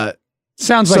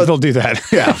 Sounds like they'll do that.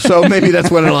 Yeah, so maybe that's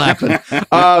when it'll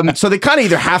happen. So they kind of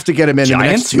either have to get him in the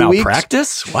next 2 weeks.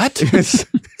 Malpractice? What?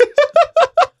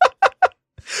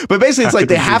 But basically, it's like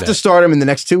they have to start him in the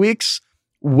next 2 weeks,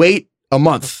 wait a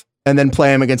month, and then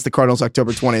play him against the Cardinals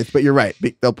October 20th. But you're right.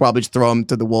 They'll probably just throw him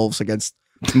to the Wolves against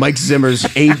Mike Zimmer's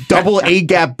double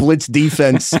A-gap blitz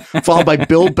defense, followed by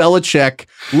Bill Belichick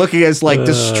looking as like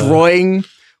destroying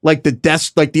like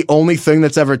the only thing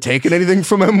that's ever taken anything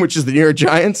from him, which is the New York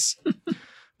Giants.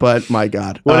 But my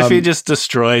God. What if he just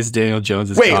destroys Daniel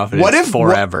Jones' confidence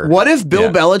forever? What if Bill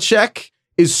Belichick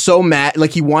is so mad,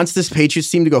 like he wants this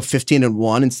Patriots team to go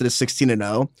 15-1 instead of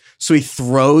 16-0. So he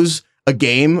throws a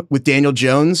game with Daniel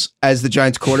Jones as the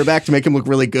Giants quarterback to make him look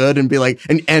really good and be like,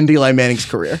 and end Eli Manning's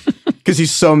career because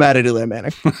he's so mad at Eli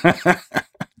Manning.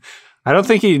 I don't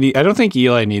think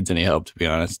Eli needs any help, to be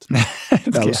honest.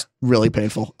 That was really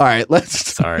painful. All right,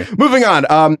 Sorry. Moving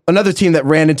on. Another team that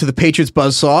ran into the Patriots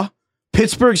buzzsaw,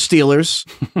 Pittsburgh Steelers.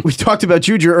 We talked about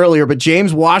Juju earlier, but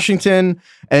James Washington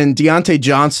and Deontay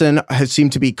Johnson have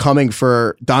seemed to be coming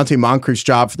for Dante Moncrief's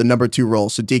job for the number 2 role.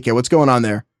 So DK, what's going on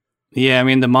there? Yeah, I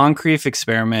mean, the Moncrief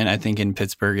experiment, I think, in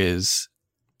Pittsburgh is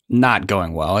not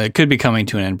going well. It could be coming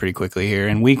to an end pretty quickly here.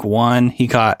 In week 1, he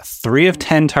caught 3 of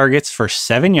 10 targets for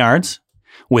 7 yards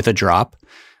with a drop.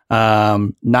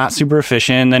 Not super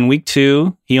efficient. Then week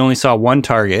 2, he only saw 1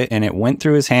 target, and it went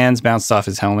through his hands, bounced off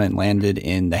his helmet, and landed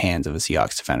in the hands of a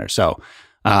Seahawks defender. So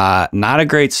not a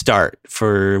great start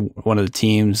for one of the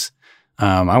teams.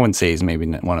 I wouldn't say he's maybe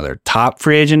one of their top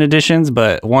free agent additions,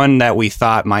 but one that we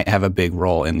thought might have a big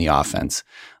role in the offense,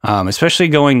 especially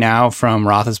going now from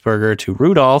Roethlisberger to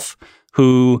Rudolph,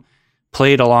 who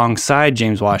played alongside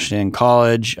James Washington in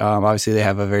college. Obviously, they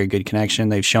have a very good connection.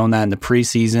 They've shown that in the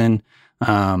preseason.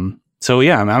 So,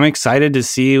 yeah, I'm excited to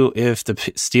see if the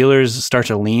Steelers start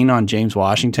to lean on James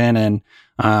Washington and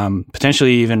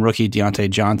potentially even rookie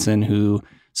Deontay Johnson, who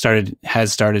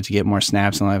has started to get more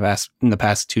snaps in the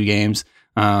past 2 games.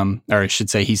 Or I should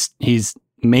say he's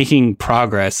making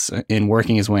progress in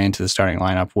working his way into the starting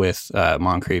lineup with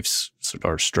Moncrief's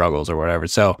or struggles or whatever.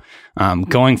 So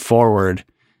going forward,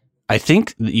 I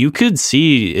think you could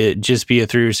see it just be a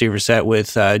 3 receiver set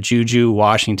with Juju,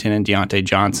 Washington, and Deontay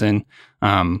Johnson.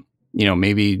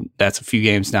 Maybe that's a few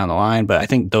games down the line, but I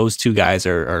think those 2 guys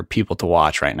are people to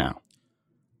watch right now.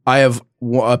 I have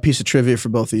a piece of trivia for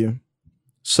both of you.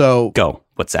 So go.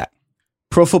 What's that?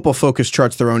 Pro Football Focus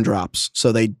charts their own drops.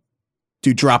 So they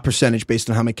do drop percentage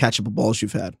based on how many catchable balls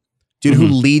you've had. Do you know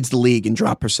who leads the league in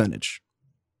drop percentage?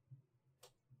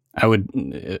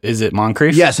 Is it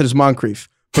Moncrief? Yes, it is Moncrief.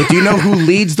 But do you know who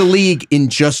leads the league in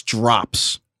just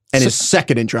drops and is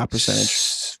second in drop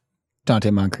percentage?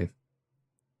 Dante Moncrief.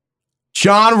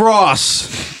 John Ross.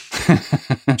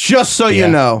 Just so you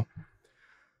know.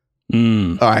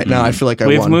 All right, now I feel like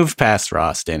We've won. moved past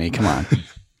Ross, Danny. Come on.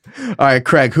 All right,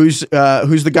 Craig, who's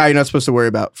the guy you're not supposed to worry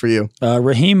about for you?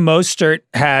 Raheem Mostert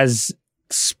has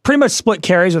pretty much split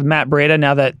carries with Matt Breida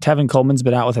now that Tevin Coleman's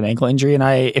been out with an ankle injury. And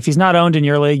if he's not owned in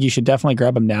your league, you should definitely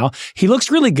grab him now. He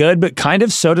looks really good, but kind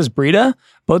of so does Breida.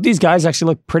 Both these guys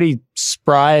actually look pretty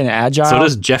spry and agile. So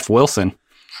does Jeff Wilson.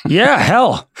 Yeah,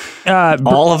 hell.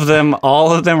 All of them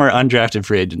are undrafted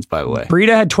free agents, by the way.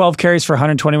 Breida had 12 carries for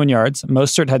 121 yards.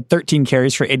 Mostert had 13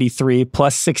 carries for 83,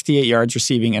 plus 68 yards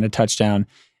receiving and a touchdown.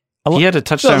 He had a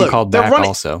touchdown called back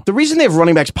also. The reason they have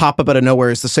running backs pop up out of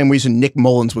nowhere is the same reason Nick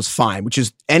Mullins was fine, which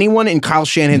is anyone in Kyle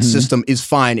Shanahan's system is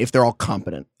fine if they're all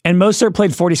competent. And Mostert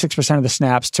played 46% of the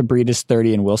snaps to Breida's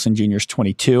 30 and Wilson Jr.'s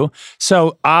 22.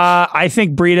 So I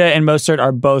think Breida and Mostert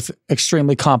are both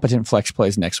extremely competent flex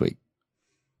plays next week.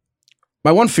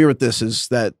 My one fear with this is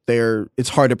that it's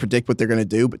hard to predict what they're going to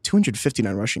do, but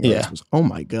 259 rushing yards was, oh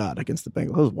my God, against the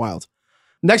Bengals. That was wild.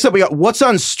 Next up, we got what's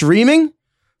on streaming.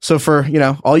 So for,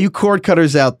 all you cord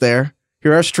cutters out there,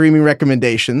 here are streaming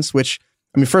recommendations, which,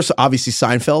 first, obviously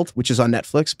Seinfeld, which is on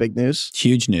Netflix. Big news.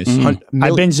 Huge news. I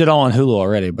binged it all on Hulu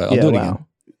already, but I'll do it again.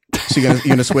 So you're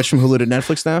gonna switch from Hulu to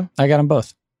Netflix now? I got them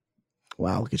both.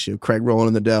 Wow, look at you. Craig rolling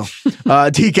in the dough.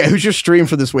 DK, who's your stream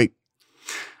for this week?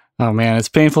 Oh, man, it's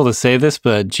painful to say this,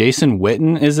 but Jason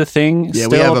Witten is a thing. Yeah, still,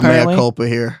 we have apparently. A mea culpa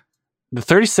here. The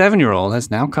 37-year-old has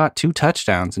now caught 2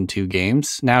 touchdowns in 2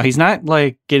 games. Now, he's not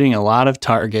getting a lot of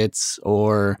targets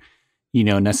or,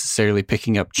 necessarily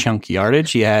picking up chunk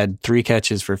yardage. He had 3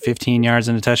 catches for 15 yards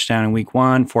and a touchdown in week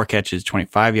 1, 4 catches,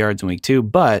 25 yards in week 2.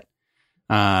 But,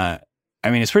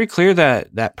 it's pretty clear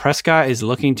that Prescott is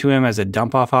looking to him as a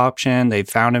dump-off option. They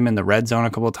found him in the red zone a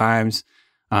couple of times.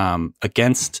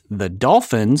 Against the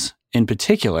Dolphins in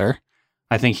particular,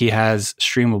 I think he has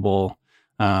streamable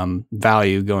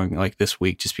value going like this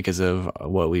week just because of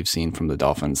what we've seen from the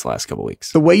Dolphins the last couple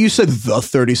weeks. The way you said the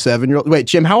 37-year-old. Wait,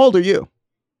 Jim, how old are you?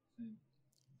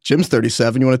 Jim's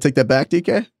 37. You want to take that back,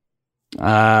 DK?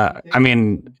 I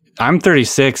mean, I'm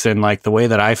 36, and like the way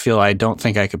that I feel, I don't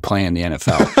think I could play in the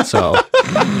NFL. So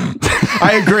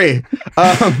I agree.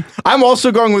 I'm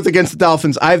also going with against the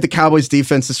Dolphins. I have the Cowboys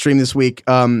defense to stream this week.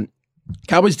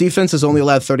 Cowboys defense has only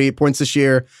allowed 38 points this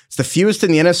year. It's the fewest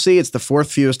in the NFC. It's the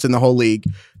fourth fewest in the whole league.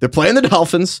 They're playing the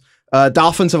Dolphins.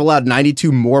 Dolphins have allowed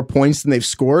 92 more points than they've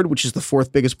scored, which is the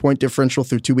fourth biggest point differential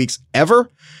through 2 weeks ever.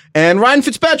 And Ryan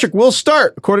Fitzpatrick will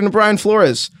start, according to Brian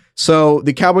Flores. So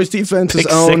the Cowboys defense is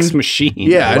owned. Six machine.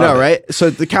 Yeah, I know, right? So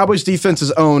the Cowboys defense is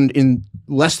owned in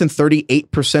less than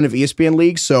 38% of ESPN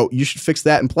leagues. So you should fix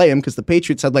that and play him because the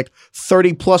Patriots had like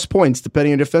 30 plus points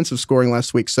depending on defensive scoring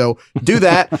last week. So do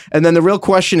that. And then the real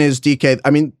question is, DK,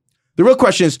 the real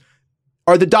question is,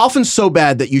 are the Dolphins so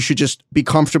bad that you should just be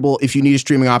comfortable if you need a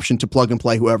streaming option to plug and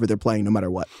play whoever they're playing, no matter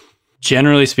what?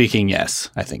 Generally speaking, yes,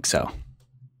 I think so.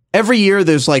 Every year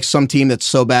there's like some team that's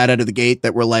so bad out of the gate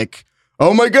that we're like,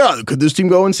 oh my God, could this team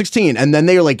go in 16? And then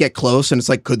they like get close and it's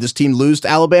like, could this team lose to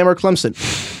Alabama or Clemson?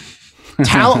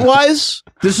 Talent-wise,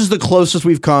 this is the closest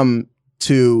we've come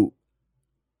to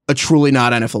a truly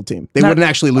not NFL team. They wouldn't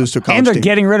actually lose to a college and they're team.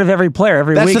 getting rid of every player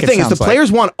every week. That's the thing is the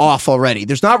players want off already.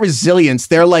 There's not resilience.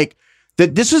 They're like,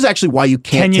 this is actually why you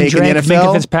can't take in the NFL.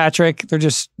 Minka Fitzpatrick, they're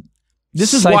just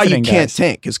This is why you can't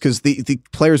tank, is because the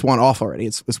players want off already.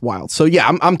 It's wild. So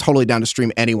yeah, I'm totally down to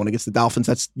stream anyone against the Dolphins.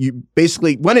 That's you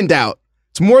basically when in doubt.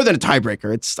 It's more than a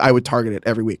tiebreaker. I would target it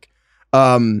every week.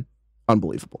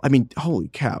 Unbelievable. I mean, holy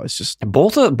cow! It's just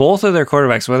both of their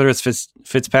quarterbacks, whether it's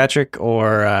Fitzpatrick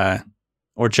or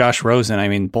Josh Rosen. I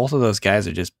mean, both of those guys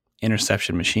are just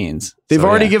interception machines. They've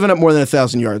already given up more than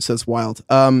 1,000 yards. That's wild.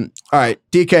 All right,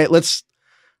 DK,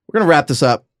 we're gonna wrap this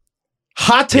up.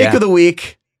 Hot take of the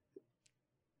week.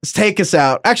 Let's take us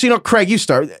out. Actually, no, Craig, you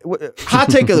start. Hot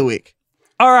take of the week.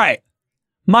 All right.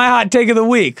 My hot take of the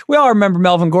week. We all remember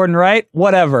Melvin Gordon, right?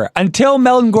 Whatever. Until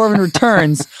Melvin Gordon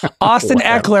returns, Austin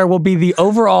Eckler will be the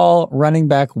overall running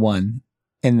back 1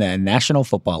 in the National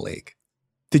Football League.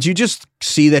 Did you just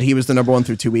see that he was the number 1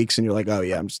 through 2 weeks and you're like, oh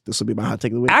yeah, this will be my hot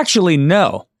take of the week? Actually,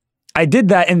 no. I did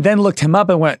that and then looked him up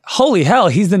and went, holy hell,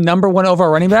 he's the number 1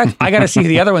 overall running back? I got to see who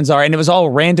the other ones are. And it was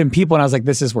all random people. And I was like,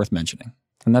 this is worth mentioning.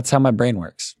 And that's how my brain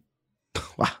works.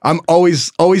 Wow. I'm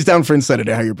always down for insight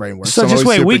into how your brain works. So just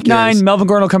wait, week 9, Melvin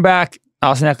Gordon will come back.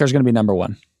 Austin Eckler's going to be number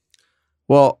 1.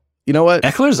 Well, you know what?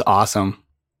 Eckler's awesome.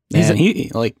 He's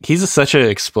such an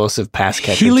explosive pass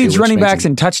catcher. He leads running backs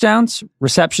in touchdowns,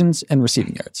 receptions, and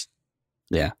receiving yards.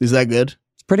 Yeah. Is that good?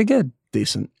 It's pretty good.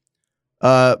 Decent.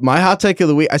 My hot take of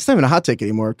the week, it's not even a hot take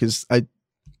anymore because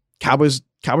Cowboys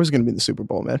are going to be in the Super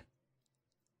Bowl, man.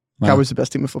 Wow. Cowboys the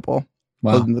best team in football.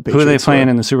 Wow. Who are they playing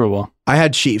in the Super Bowl? I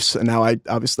had Chiefs, and now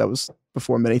obviously that was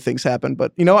before many things happened.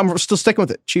 But I'm still sticking with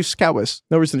it. Chiefs, Cowboys,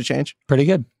 no reason to change. Pretty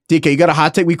good. DK, you got a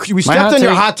hot take? We stepped on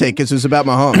your hot take because it was about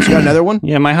Mahomes. You got another one?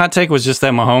 Yeah, my hot take was just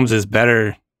that Mahomes is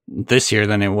better this year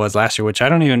than it was last year, which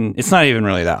it's not even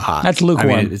really that hot. That's lukewarm.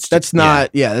 I mean,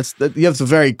 you have a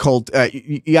very cold,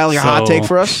 you got like a hot take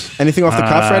for us? Anything off the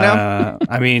cuff right now?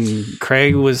 I mean,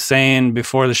 Craig was saying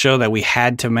before the show that we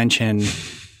had to mention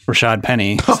Rashad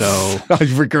Penny, so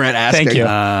I regret asking. Thank you.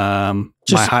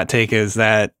 My hot take is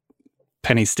that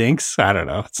Penny stinks. I don't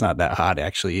know. It's not that hot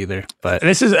actually either. But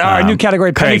this is our new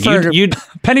category. Penny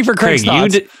Craig, for Craig's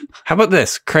thoughts. How about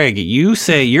this, Craig? You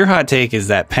say your hot take is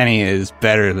that Penny is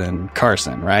better than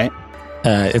Carson, right?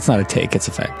 It's not a take; it's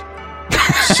a fact.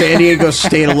 San Diego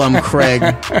State alum Craig.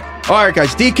 All right,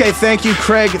 guys. DK, thank you.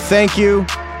 Craig, thank you.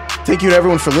 Thank you to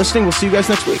everyone for listening. We'll see you guys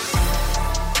next week.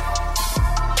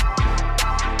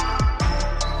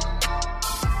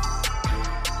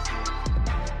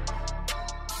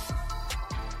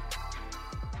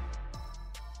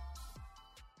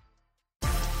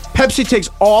 Pepsi takes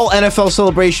all NFL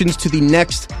celebrations to the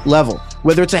next level.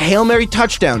 Whether it's a Hail Mary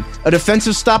touchdown, a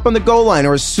defensive stop on the goal line,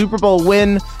 or a Super Bowl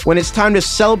win, when it's time to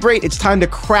celebrate, it's time to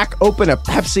crack open a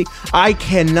Pepsi. I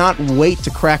cannot wait to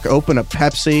crack open a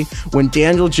Pepsi when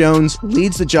Daniel Jones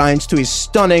leads the Giants to a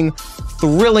stunning,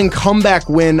 thrilling comeback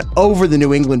win over the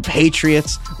New England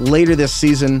Patriots later this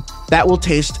season. That will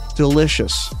taste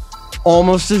delicious.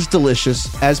 Almost as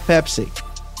delicious as Pepsi.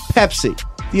 Pepsi,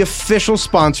 the official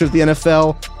sponsor of the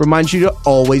NFL, reminds you to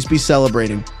always be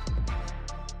celebrating.